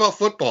 Just think about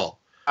football.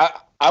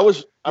 I'm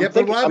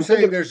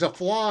saying there's a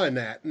flaw in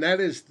that, and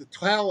that is the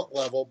talent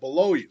level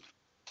below you.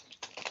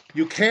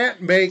 You can't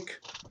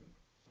make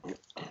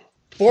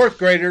 4th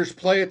graders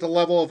play at the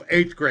level of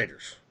 8th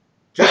graders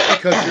just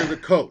because you're the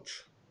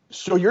coach.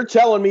 So you're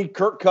telling me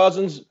Kirk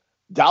Cousins,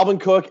 Dalvin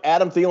Cook,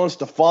 Adam Thielen,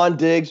 Stephon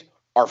Diggs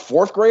are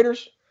 4th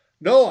graders?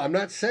 No, I'm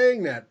not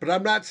saying that, but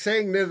I'm not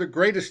saying they're the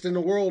greatest in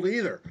the world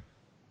either.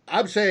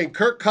 I'm saying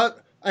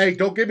hey,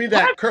 don't give me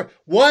that.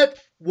 What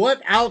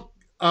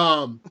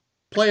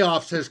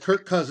playoffs has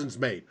Kirk Cousins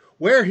made?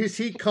 Where has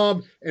he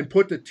come and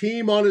put the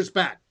team on his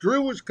back?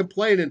 Drew was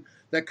complaining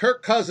that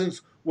Kirk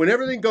Cousins, when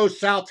everything goes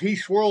south, he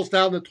swirls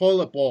down the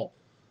toilet bowl,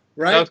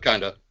 right? That's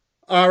kind of.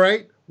 All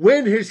right.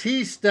 When has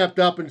he stepped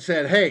up and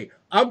said, hey,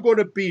 I'm going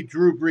to be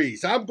Drew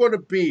Brees. I'm going to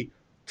be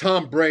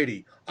Tom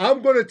Brady.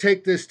 I'm going to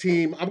take this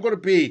team. I'm going to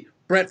be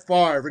Brett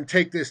Favre and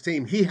take this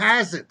team. He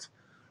hasn't,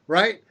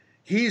 right?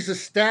 He's a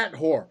stat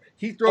whore.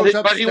 He throws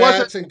up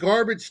stats in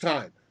garbage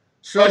time.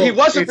 So he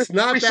wasn't. It's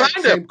not that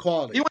same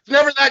quality. He was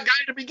never that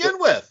guy to begin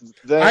with.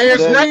 I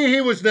agree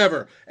he was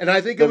never. And I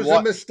think it was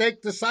a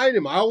mistake to sign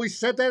him. I always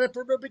said that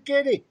from the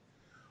beginning.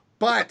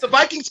 But the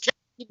Vikings,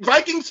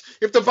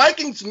 if the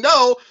Vikings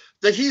know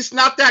that he's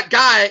not that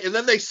guy, and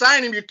then they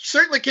sign him, you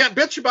certainly can't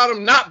bitch about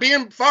him not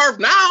being Favre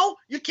now.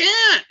 You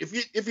can't.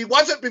 If he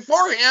wasn't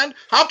beforehand,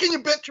 how can you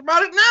bitch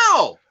about it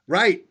now?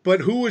 Right,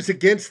 but who was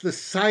against the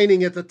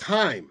signing at the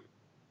time?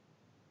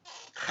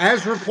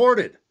 As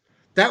reported,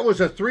 that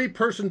was a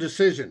 3-person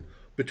decision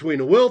between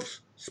Wilfs,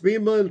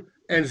 Spielman,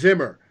 and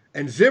Zimmer.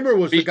 And Zimmer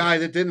was the guy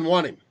that didn't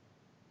want him.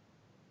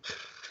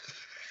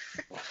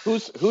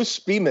 Who's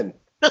Spielman?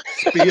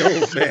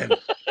 Spielman.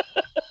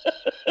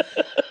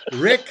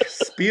 Rick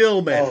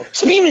Spielman. Oh.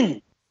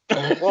 Spielman.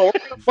 Well,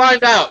 we're gonna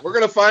find out. We're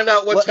gonna find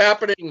out what's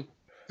happening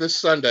this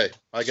Sunday.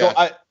 I guess.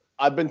 So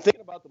I've been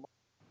thinking about the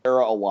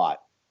era a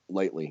lot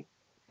lately.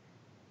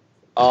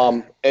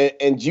 And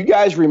do you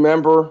guys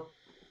remember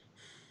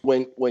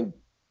when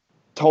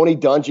Tony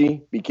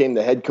Dungy became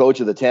the head coach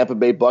of the Tampa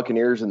Bay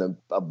Buccaneers in the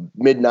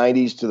mid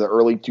 '90s to the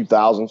early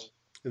 2000s?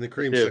 In the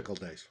creamsicle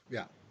days,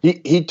 yeah.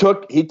 He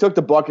took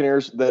the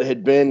Buccaneers that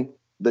had been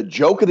the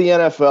joke of the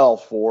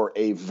NFL for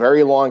a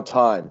very long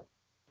time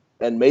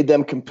and made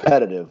them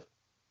competitive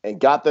and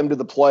got them to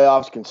the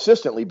playoffs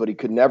consistently, but he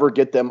could never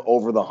get them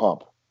over the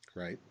hump.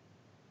 Right.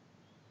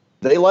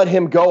 They let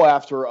him go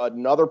after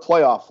another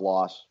playoff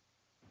loss,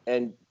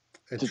 and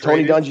to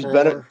Tony Dungy's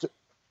benefit,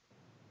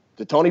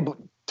 to Tony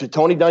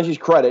Dungy's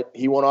credit,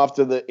 he went off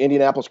to the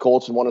Indianapolis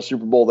Colts and won a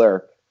Super Bowl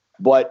there.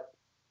 But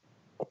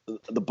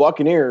the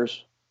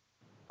Buccaneers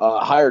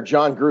hired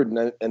John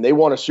Gruden, and they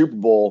won a Super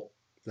Bowl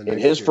in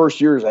his first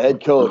year as a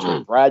head coach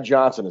with Brad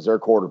Johnson as their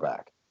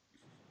quarterback.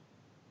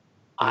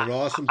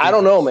 Awesome I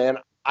don't know, man.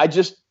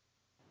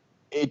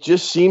 It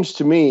just seems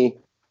to me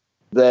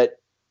that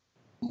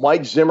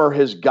Mike Zimmer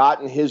has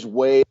gotten his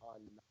way on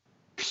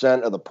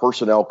 90% of the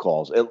personnel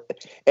calls,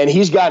 and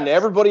he's gotten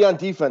everybody on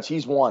defense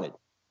he's wanted.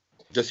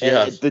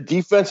 The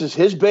defense is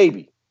his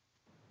baby,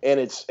 and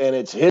it's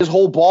his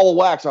whole ball of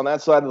wax on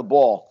that side of the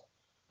ball.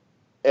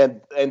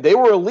 And they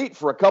were elite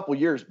for a couple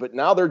years, but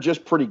now they're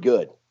just pretty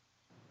good.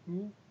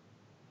 Mm-hmm.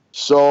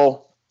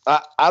 So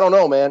I don't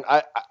know, man.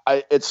 I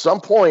at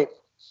some point,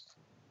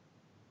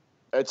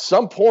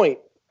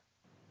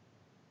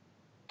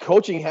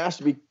 coaching has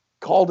to be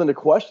called into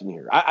question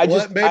here.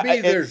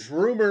 There's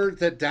rumor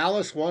that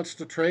Dallas wants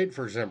to trade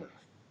for Zimmer.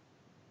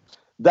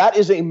 That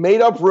is a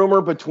made-up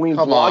rumor between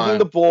Blogging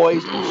the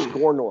Boys and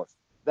Score North.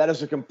 That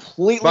is a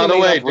completely By the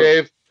way,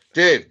 rumor.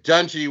 Dave,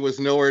 Dungy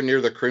was nowhere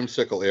near the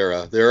creamsicle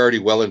era. They're already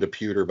well into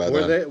pewter by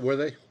then. Were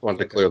they? Wanted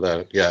to clear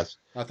that. Yes.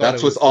 I thought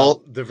that's it was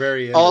with the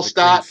very end.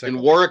 Allstott and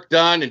Warwick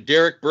Dunn and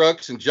Derek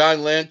Brooks and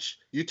John Lynch.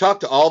 You talk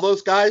to all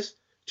those guys,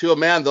 to a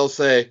man, they'll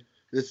say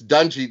this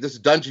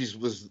Dungy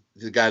was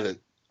the guy that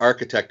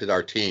architected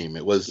our team.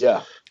 It was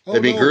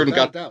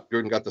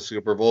Gruden got the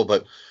Super Bowl,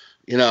 but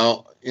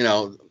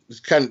it's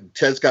kind of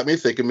Ted's got me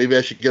thinking maybe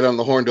I should get on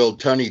the horn to old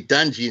Tony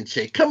Dungy and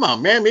say, "Come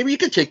on, man, maybe you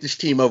could take this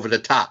team over the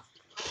top."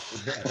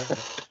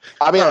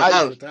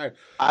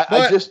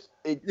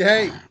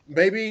 Hey,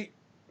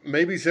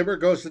 maybe Zimmer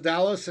goes to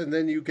Dallas, and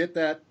then you get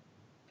that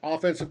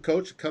offensive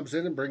coach that comes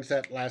in and brings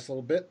that last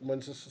little bit and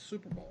wins us a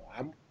Super Bowl.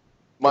 I'm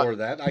for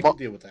that. I can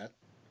deal with that.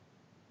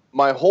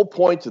 My whole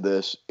point to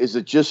this is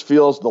it just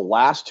feels the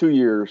last 2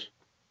 years.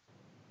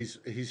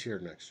 He's here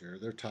next year.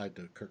 They're tied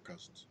to Kirk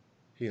Cousins.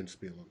 He and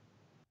Spielman.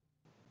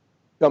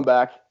 Come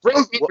back.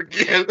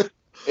 Again.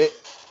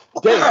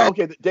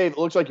 Dave, it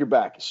looks like you're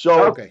back.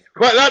 So okay.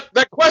 Well,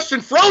 that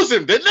question froze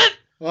him, didn't it?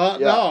 Well,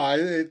 no,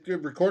 it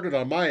recorded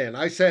on my end.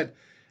 I said,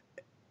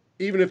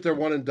 even if they're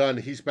one and done,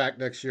 he's back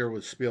next year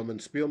with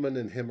Spielman. Spielman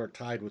and him are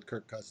tied with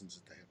Kirk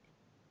Cousins at the hip.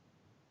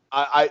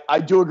 I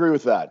do agree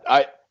with that.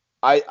 I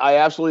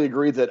absolutely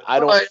agree that I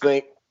don't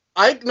think.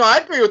 I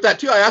agree with that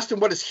too. I asked him,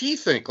 what does he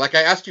think? Like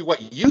I asked you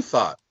what you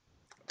thought,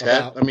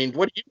 Ted. I mean,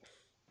 what do you?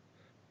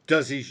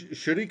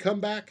 Should he come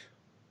back?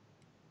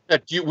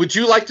 Would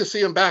you like to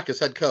see him back as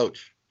head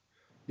coach?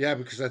 Yeah,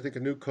 because I think a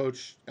new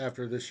coach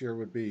after this year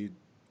would be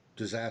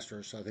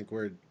disastrous. I think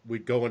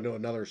we'd go into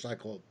another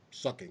cycle of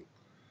sucking.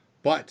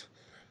 But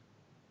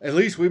at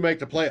least we make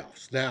the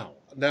playoffs now.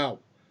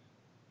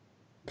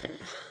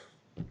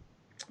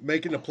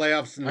 Making the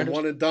playoffs and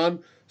one and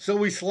done. So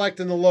we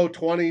select in the low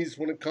 20s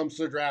when it comes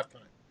to draft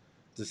time.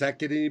 Does that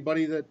get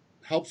anybody that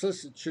helps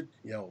us? It should,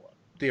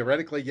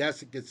 theoretically,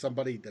 yes, it gets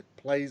somebody that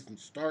plays and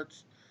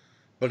starts.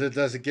 But it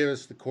doesn't give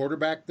us the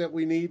quarterback that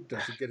we need.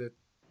 Does it get it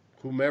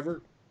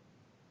whomever?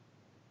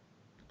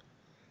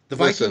 The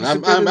Vikings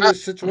have been in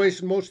this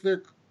situation most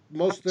of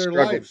their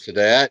lives.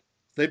 Today.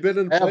 They've been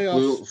in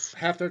playoffs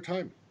half their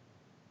time.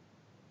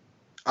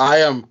 I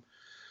am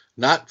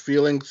not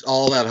feeling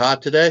all that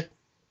hot today.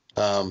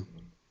 I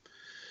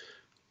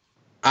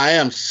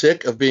am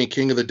sick of being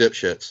king of the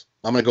dipshits.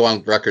 I'm going to go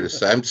on record and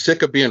say I'm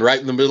sick of being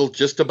right in the middle,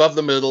 just above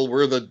the middle.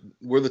 We're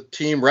the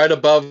team right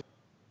above.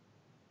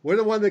 We're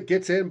the one that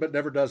gets in but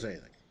never does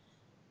anything.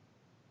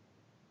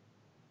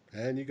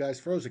 And you guys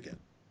froze again.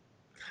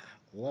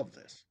 Love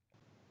this.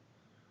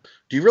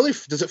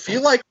 Does it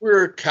feel like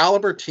we're a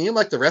caliber team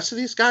like the rest of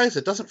these guys?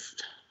 It doesn't.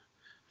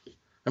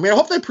 I mean, I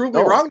hope they prove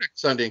me wrong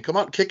next Sunday and come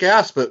out and kick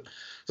ass. But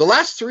the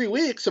last 3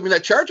 weeks, I mean,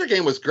 that Charger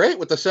game was great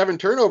with the 7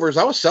 turnovers.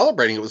 I was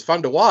celebrating. It was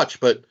fun to watch.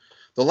 But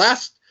the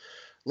last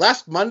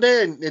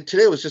Monday and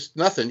today was just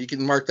nothing. You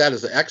can mark that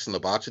as an X in the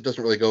box. It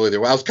doesn't really go either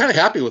way. I was kind of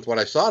happy with what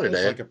I saw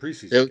today. It was like a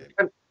preseason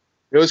game.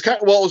 It was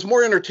it was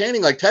more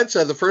entertaining. Like Ted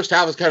said, the first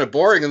half was kind of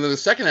boring, and then the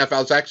second half, I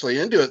was actually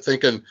into it,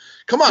 thinking,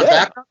 "Come on,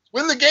 back up,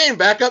 win the game,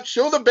 back up,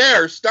 show the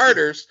Bears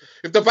starters.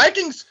 If the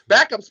Vikings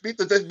backups beat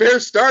the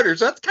Bears starters,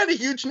 that's kind of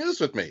huge news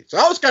with me." So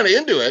I was kind of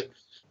into it.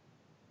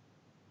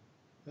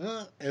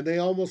 And they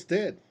almost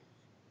did.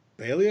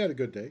 Bailey had a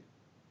good day.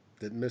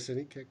 Didn't miss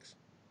any kicks.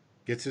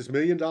 Gets his $1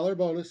 million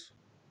bonus.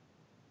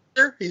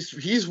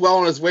 He's well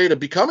on his way to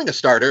becoming a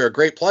starter, a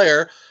great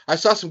player. I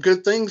saw some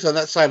good things on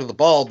that side of the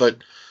ball, but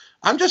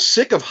I'm just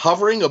sick of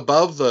hovering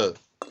above the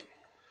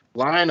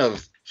line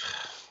of,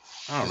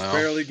 I don't know.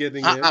 Barely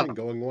getting in and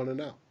going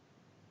 1-0.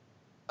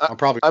 I'm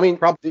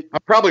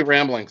probably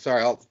rambling.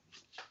 Sorry,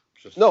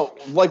 No,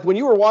 like when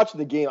you were watching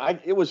the game,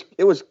 it was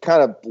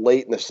kind of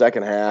late in the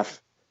second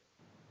half,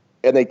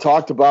 and they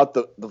talked about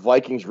the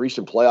Vikings'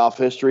 recent playoff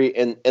history,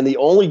 and the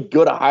only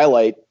good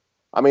highlight,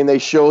 I mean, they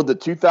showed the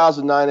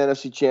 2009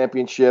 NFC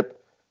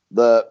Championship,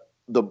 the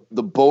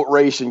boat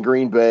race in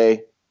Green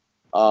Bay,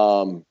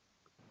 the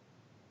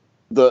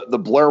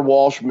Blair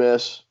Walsh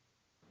miss,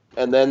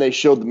 and then they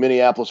showed the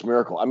Minneapolis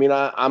Miracle. I mean,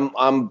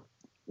 I'm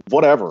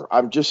whatever.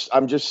 I'm just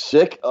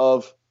sick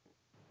of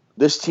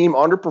this team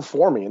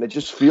underperforming, and it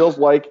just feels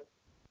like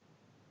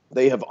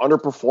they have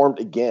underperformed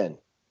again.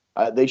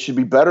 They should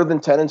be better than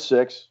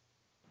 10-6,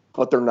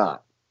 but they're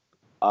not.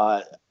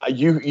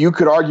 You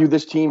could argue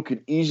this team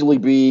could easily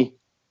be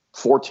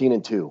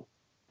 14-2,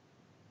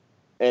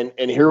 and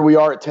here we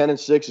are at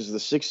 10-6 as the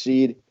 6th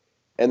seed,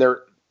 and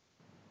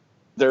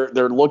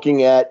they're looking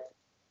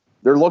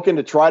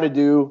to try to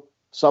do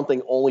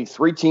something only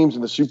 3 teams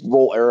in the Super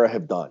Bowl era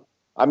have done.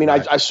 I mean,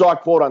 right. I saw a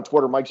quote on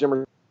Twitter, Mike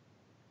Zimmer.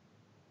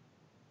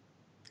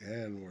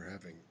 And we're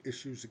having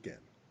issues again.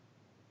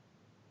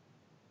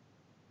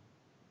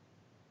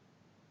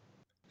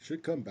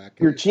 Should come back.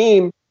 Your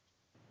team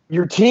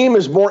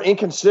is more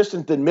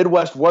inconsistent than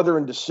Midwest weather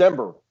in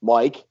December,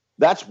 Mike.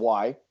 That's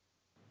why,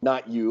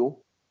 not you,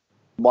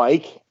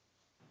 Mike.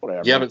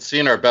 Whatever. You haven't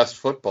seen our best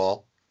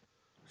football.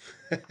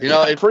 You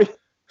know, if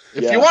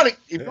you want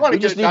to,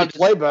 just need to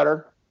play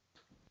better.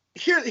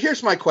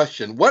 Here's my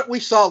question: what we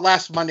saw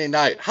last Monday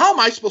night, how am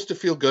I supposed to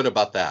feel good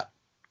about that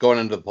going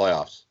into the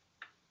playoffs?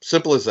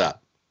 Simple as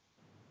that.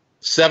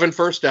 7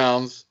 first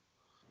downs.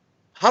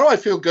 How do I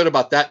feel good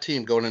about that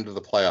team going into the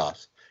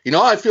playoffs? You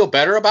know, I'd feel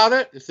better about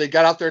it if they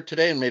got out there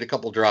today and made a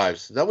couple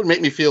drives. That would make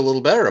me feel a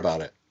little better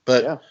about it.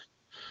 But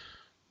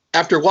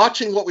after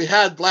watching what we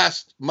had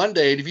last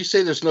Monday, if you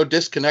say there's no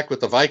disconnect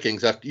with the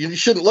Vikings, you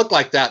shouldn't look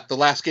like that the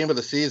last game of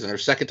the season or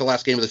second to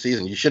last game of the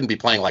season. You shouldn't be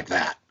playing like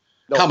that.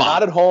 No, Come on.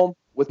 Not at home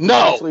with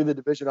potentially the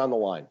division on the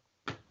line.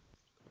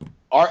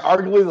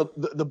 Arguably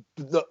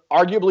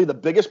arguably the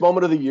biggest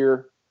moment of the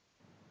year,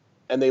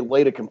 and they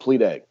laid a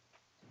complete egg.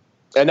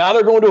 And now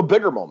they're going to a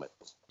bigger moment,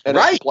 and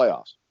it's the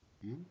playoffs.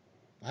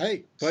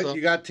 Hey, but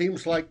you got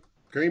teams like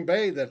Green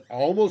Bay that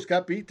almost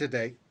got beat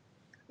today.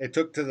 It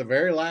took to the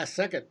very last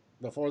second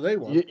before they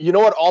won. You know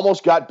what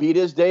almost got beat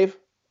is, Dave?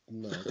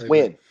 No,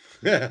 win.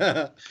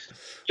 But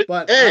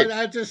hey,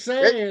 I just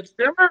say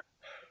Zimmer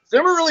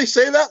really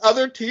say that?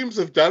 Other teams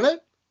have done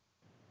it?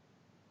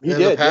 He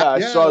did,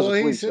 I saw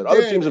his tweet. Said,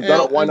 other teams have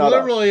done it, why not?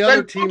 Literally,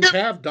 other teams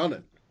have done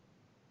it.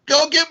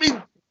 Go get me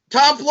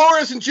Tom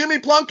Flores and Jimmy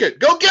Plunkett.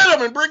 Go get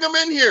them and bring them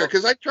in here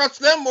because I trust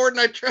them more than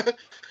I trust.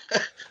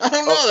 I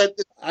don't know.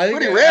 That's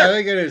pretty rare. I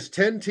think it is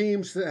 10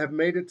 teams that have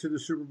made it to the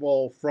Super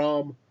Bowl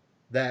from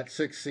that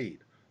 6th seed.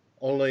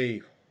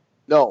 Only,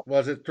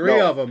 was it 3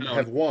 of them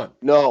have won?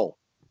 No.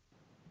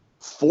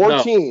 4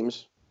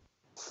 teams,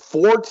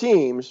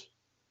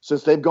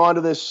 since they've gone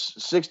to this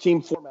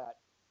 6-team format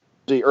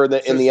or in the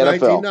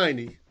NFL.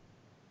 1990.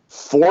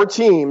 4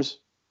 teams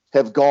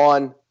have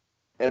gone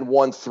and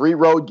won 3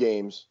 road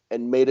games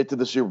and made it to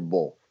the Super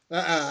Bowl.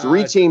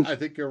 3 teams. I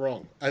think you're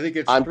wrong. I think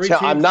it's 3 teams.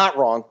 I'm not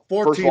wrong.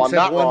 4 First teams of all, I'm have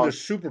not won wrong. the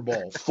Super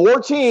Bowl.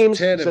 4 teams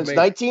since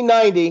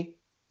 1990.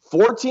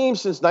 4 teams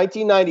since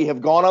 1990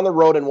 have gone on the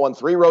road and won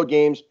 3 road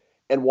games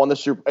and won the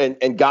Super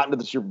and gotten to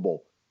the Super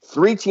Bowl.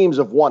 3 teams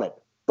have won it.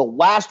 The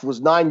last was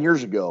 9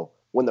 years ago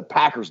when the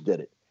Packers did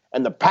it,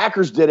 and the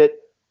Packers did it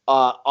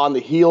on the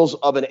heels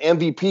of an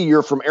MVP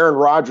year from Aaron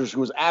Rodgers,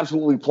 who was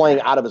absolutely playing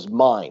out of his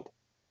mind.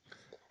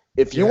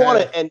 If you want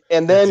to,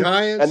 and then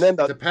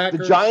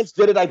the Giants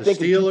did it, I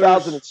think, in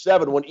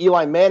 2007 when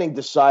Eli Manning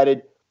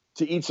decided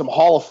to eat some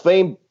Hall of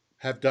Fame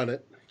have done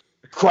it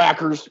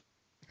crackers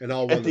and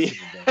all at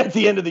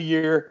the end of the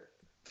year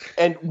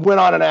and went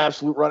on an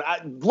absolute run.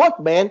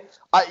 Look, man,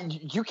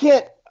 you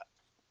can't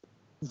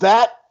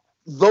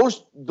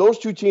those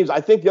 2 teams. I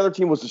think the other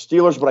team was the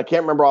Steelers, but I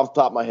can't remember off the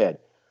top of my head.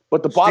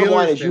 But the bottom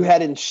line is you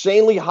had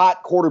insanely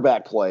hot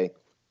quarterback play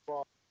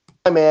from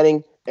Eli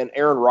Manning and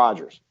Aaron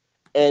Rodgers.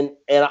 And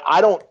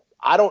I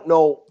don't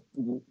know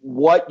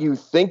what you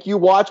think you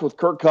watch with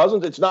Kirk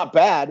Cousins. It's not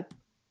bad,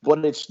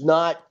 but it's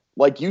not,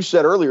 like you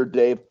said earlier,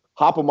 Dave,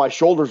 hop on my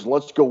shoulders and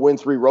let's go win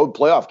 3 road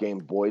playoff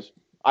games, boys.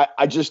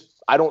 I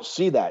don't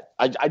see that.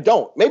 I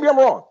don't. Maybe I'm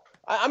wrong.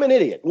 I'm an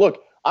idiot.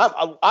 Look,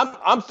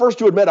 I'm first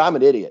to admit I'm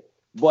an idiot,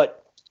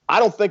 but I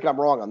don't think I'm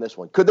wrong on this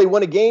one. Could they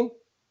win a game?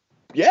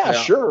 Yeah.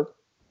 Sure.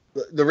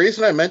 The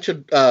reason I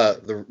mentioned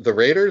the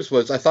Raiders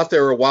was I thought they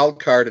were a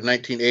wild card in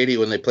 1980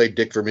 when they played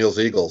Dick Vermeil's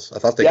Eagles. I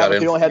thought they got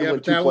in. They only had to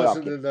win 2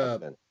 playoff games.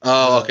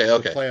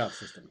 Okay. Playoff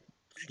system.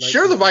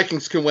 Sure, the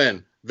Vikings can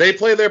win. They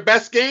play their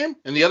best game,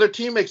 and the other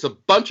team makes a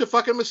bunch of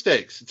fucking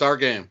mistakes. It's our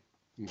game.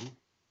 Mm-hmm.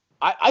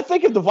 I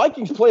think if the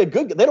Vikings play a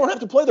good game, they don't have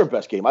to play their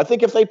best game. I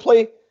think if they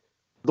play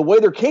the way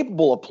they're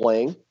capable of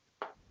playing,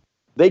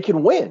 they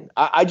can win.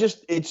 I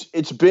just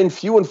it's been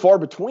few and far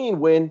between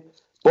when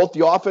both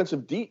the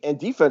offensive and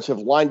defense have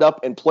lined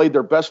up and played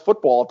their best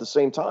football at the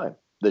same time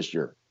this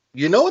year.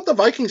 You know what the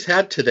Vikings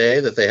had today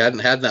that they hadn't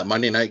had in that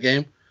Monday night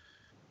game?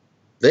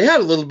 They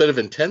had a little bit of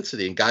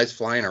intensity and guys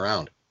flying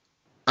around.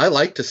 I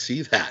like to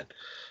see that.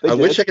 I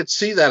wish I could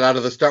see that out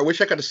of the start. Wish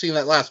I could have seen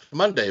that last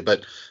Monday,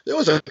 but there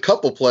was a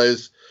couple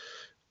plays.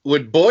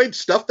 Would Boyd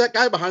stuff that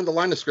guy behind the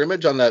line of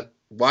scrimmage on that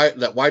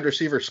wide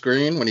receiver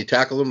screen when he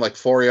tackled him like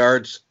 4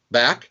 yards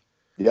back?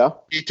 Yeah.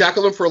 He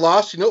tackled him for a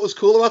loss. You know what was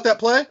cool about that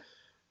play?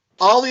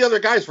 All the other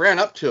guys ran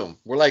up to him.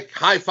 Were like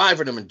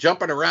high-fiving him and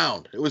jumping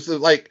around. It was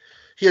like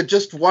he had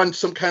just won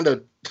some kind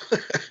of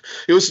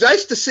it was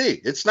nice to see.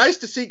 It's nice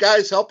to see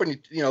guys helping,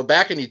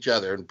 backing each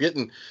other and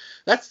getting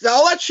that's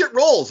all that shit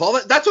rolls.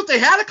 That's what they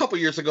had a couple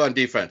years ago on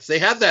defense. They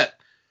had that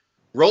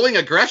rolling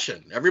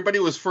aggression. Everybody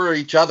was for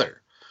each other.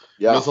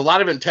 Yeah. There was a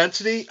lot of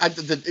intensity.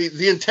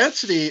 The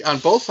intensity on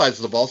both sides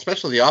of the ball,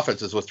 especially the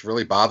offense, is what's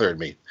really bothering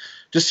me.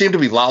 Just seemed to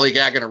be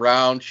lollygagging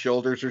around.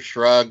 Shoulders are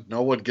shrugged.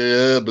 No one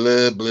good.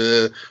 Blah,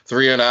 blah.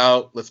 3 and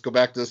out. Let's go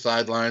back to the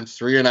sidelines.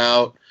 3 and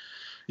out.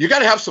 You got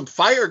to have some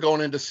fire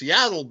going into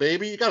Seattle,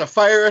 baby. You got to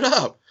fire it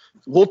up.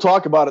 We'll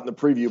talk about it in the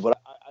preview, but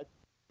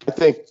I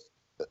think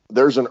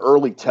there's an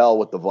early tell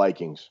with the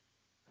Vikings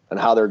and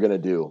how they're going to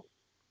do,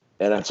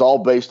 and it's all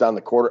based on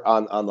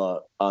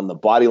the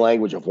body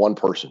language of one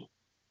person.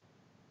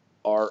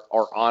 Are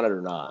on it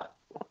or not?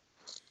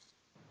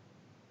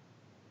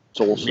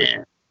 So we'll see.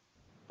 Yeah.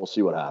 We'll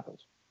see what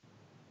happens.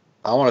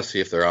 I want to see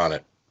if they're on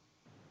it.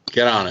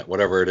 Get on it,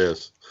 whatever it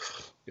is.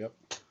 Yep.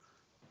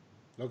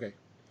 Okay.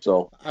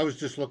 So I was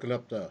just looking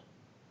up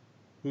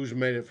who's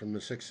made it from the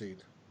 6th seed.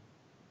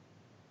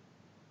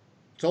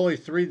 It's only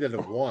 3 that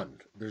have won.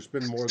 There's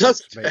been more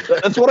that's made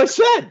it. That's what I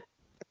said.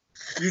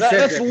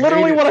 That's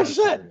literally what I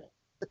said.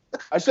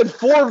 I said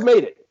 4 have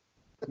made it.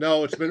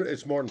 No, it's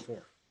more than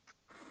 4.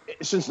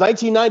 Since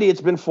 1990,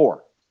 it's been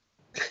 4.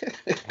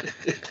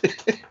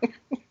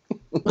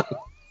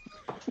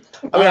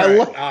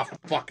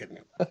 Fucking.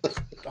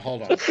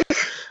 Hold on.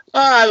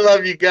 I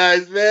love you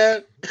guys,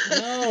 man.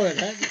 No, it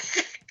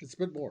hasn't. It's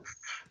been more.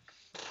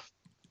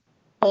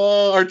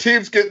 Our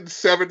team's getting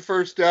 7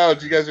 first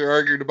downs. You guys are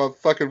arguing about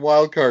fucking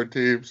wild card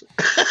teams.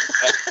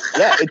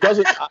 Yeah, it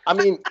doesn't. I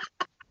mean,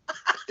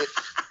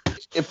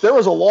 if there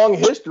was a long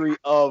history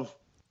of.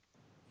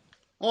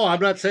 Oh,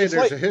 I'm not saying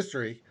there's a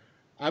history.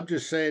 I'm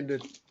just saying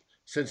that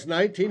since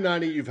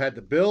 1990, you've had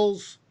the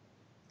Bills,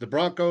 the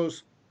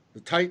Broncos, the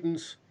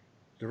Titans,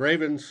 the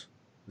Ravens,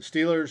 the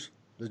Steelers,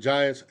 the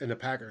Giants, and the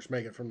Packers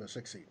make it from the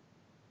 6th seed.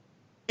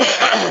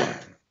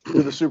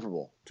 To the Super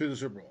Bowl. To the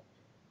Super Bowl.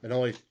 And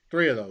only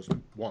 3 of those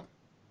won.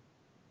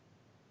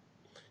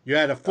 You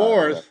had a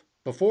 4th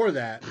before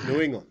that,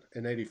 New England,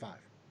 in 85.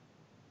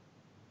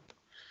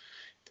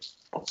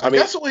 I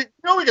guess what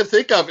we can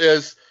think of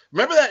is,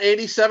 remember that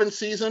 87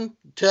 season,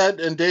 Ted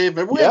and Dave?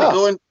 Remember we had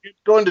to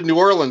go into New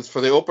Orleans for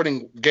the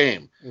opening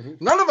game. Mm-hmm.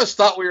 None of us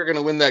thought we were going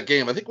to win that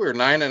game. I think we were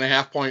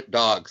 9.5-point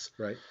dogs.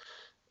 Right.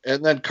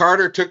 And then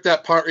Carter took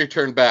that punt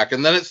return back,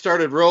 and then it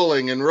started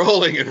rolling and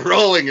rolling and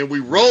rolling, and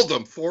we rolled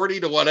them 40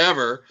 to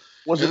whatever.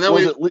 Was it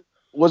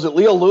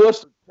Leo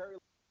Lewis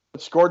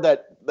that scored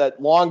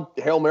that long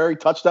Hail Mary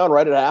touchdown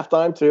right at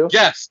halftime too?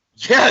 Yes,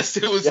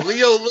 it was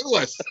Leo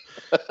Lewis.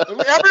 I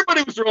mean,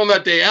 everybody was rolling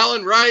that day.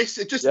 Alan Rice.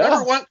 It just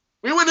never went.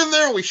 We went in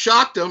there and we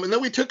shocked them, and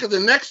then we took it the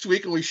next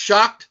week and we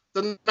shocked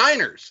the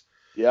Niners.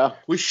 Yeah.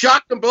 We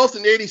shocked them both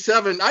in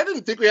 87. I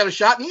didn't think we had a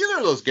shot in either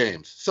of those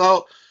games.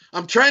 So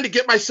I'm trying to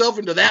get myself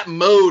into that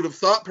mode of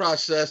thought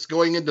process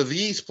going into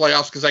these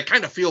playoffs because I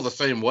kind of feel the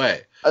same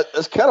way.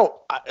 It's kind of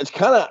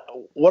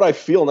what I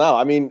feel now.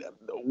 I mean,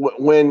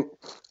 when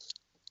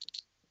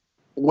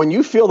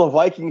you feel the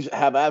Vikings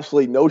have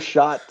absolutely no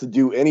shot to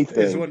do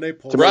anything, is when they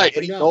pull to make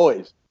any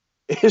noise,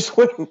 is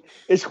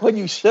when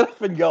you sit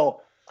up and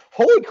go,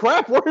 holy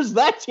crap, where's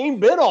that team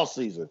been all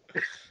season?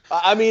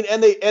 I mean,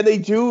 and they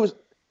do,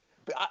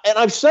 and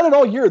I've said it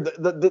all year.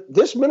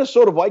 This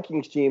Minnesota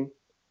Vikings team,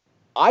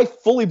 I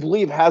fully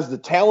believe, has the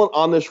talent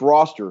on this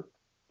roster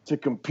to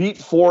compete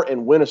for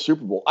and win a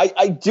Super Bowl.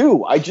 I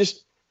do.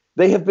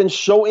 They have been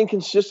so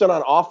inconsistent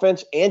on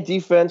offense and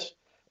defense,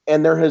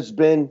 and there has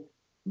been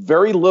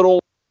very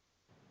little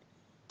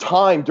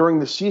time during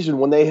the season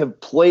when they have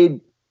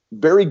played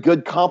very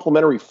good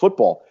complementary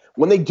football.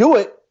 When they do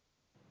it,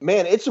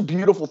 man, it's a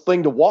beautiful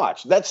thing to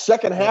watch. That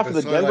second half of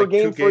the Denver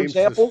game, for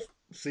example,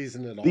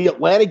 the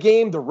Atlanta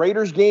game, the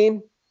Raiders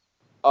game,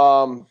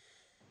 both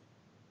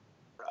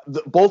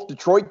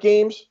Detroit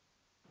games,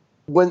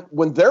 when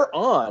they're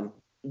on,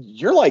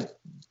 you're like,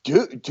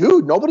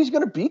 dude, nobody's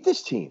going to beat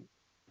this team.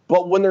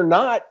 But when they're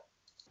not,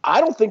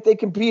 I don't think they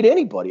can beat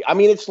anybody. I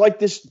mean, it's like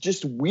this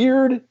just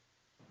weird,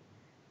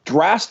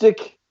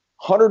 drastic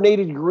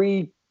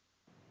 180-degree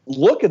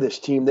look of this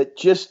team that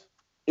just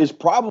is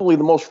probably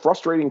the most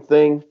frustrating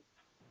thing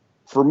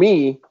for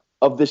me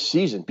of this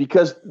season,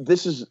 because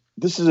this is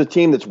a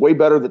team that's way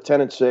better than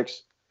 10-6.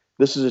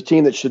 This is a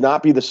team that should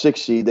not be the 6th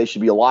seed. They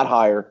should be a lot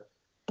higher,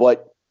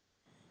 but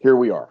here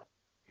we are.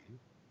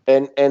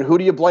 And who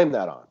do you blame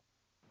that on?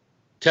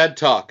 TED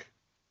Talk.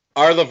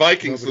 Are the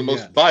Vikings Nobody the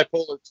most yet.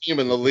 bipolar team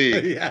in the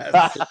league?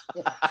 Yes.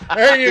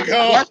 There you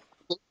go.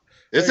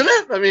 Isn't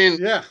it? I mean,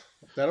 Yeah,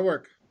 that'll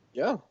work.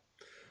 Yeah.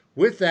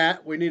 With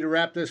that, we need to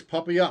wrap this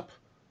puppy up.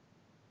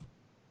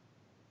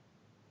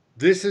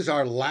 This is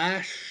our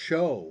last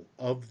show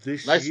of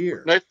this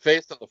year. Nice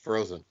face on the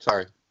frozen.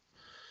 Sorry.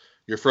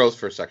 You're froze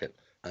for a second.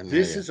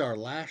 This is our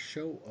last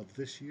show of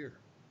this year.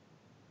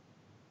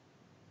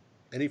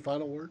 Any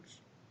final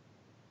words?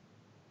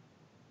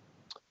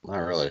 Not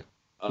really.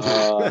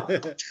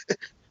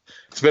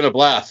 It's been a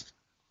blast.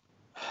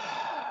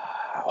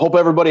 Hope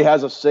everybody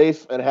has a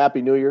safe and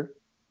happy New Year.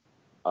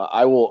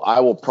 I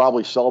will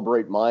probably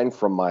celebrate mine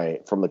from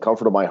the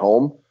comfort of my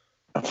home.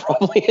 I'm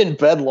probably in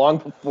bed long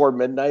before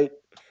midnight.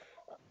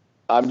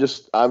 My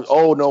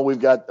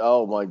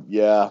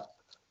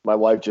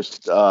wife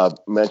just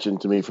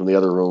mentioned to me from the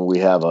other room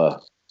we're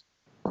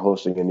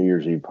hosting a New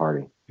Year's Eve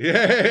party.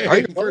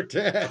 Yay for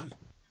Ted.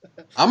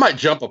 I might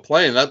jump a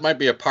plane. That might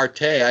be a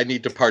partay I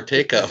need to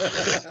partake of.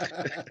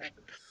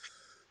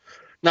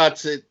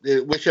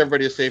 Wish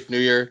everybody a safe New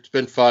Year. It's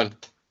been fun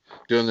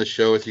doing this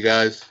show with you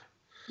guys.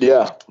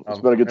 Yeah, it's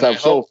been a good time.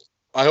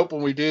 I hope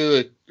when we do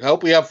it, I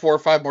hope we have 4 or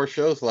 5 more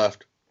shows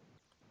left.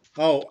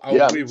 We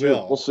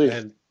will. We'll see.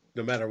 And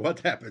no matter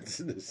what happens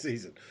in this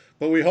season.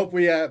 But we hope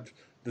we have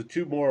the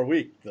 2 more a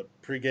week, the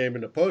pregame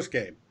and the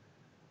postgame,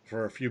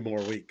 for a few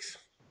more weeks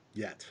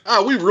yet.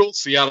 We rule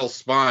Seattle's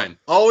spine.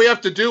 All we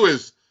have to do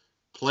is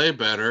play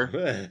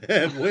better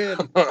and win.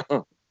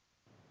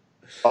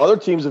 Other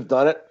teams have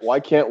done it. Why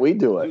can't we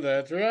do it?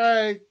 That's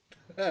right.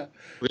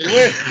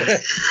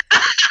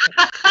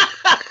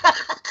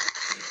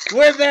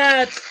 With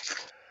that,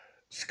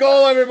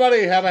 skull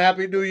everybody. Have a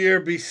happy New Year.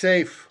 Be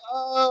safe.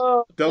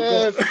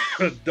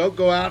 Don't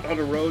go out on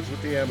the roads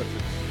with the amateurs.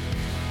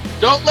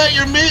 Don't let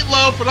your meat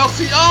loaf, and I'll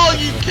see all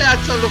you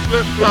cats on the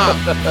flip flop.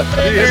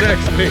 See you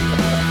next week.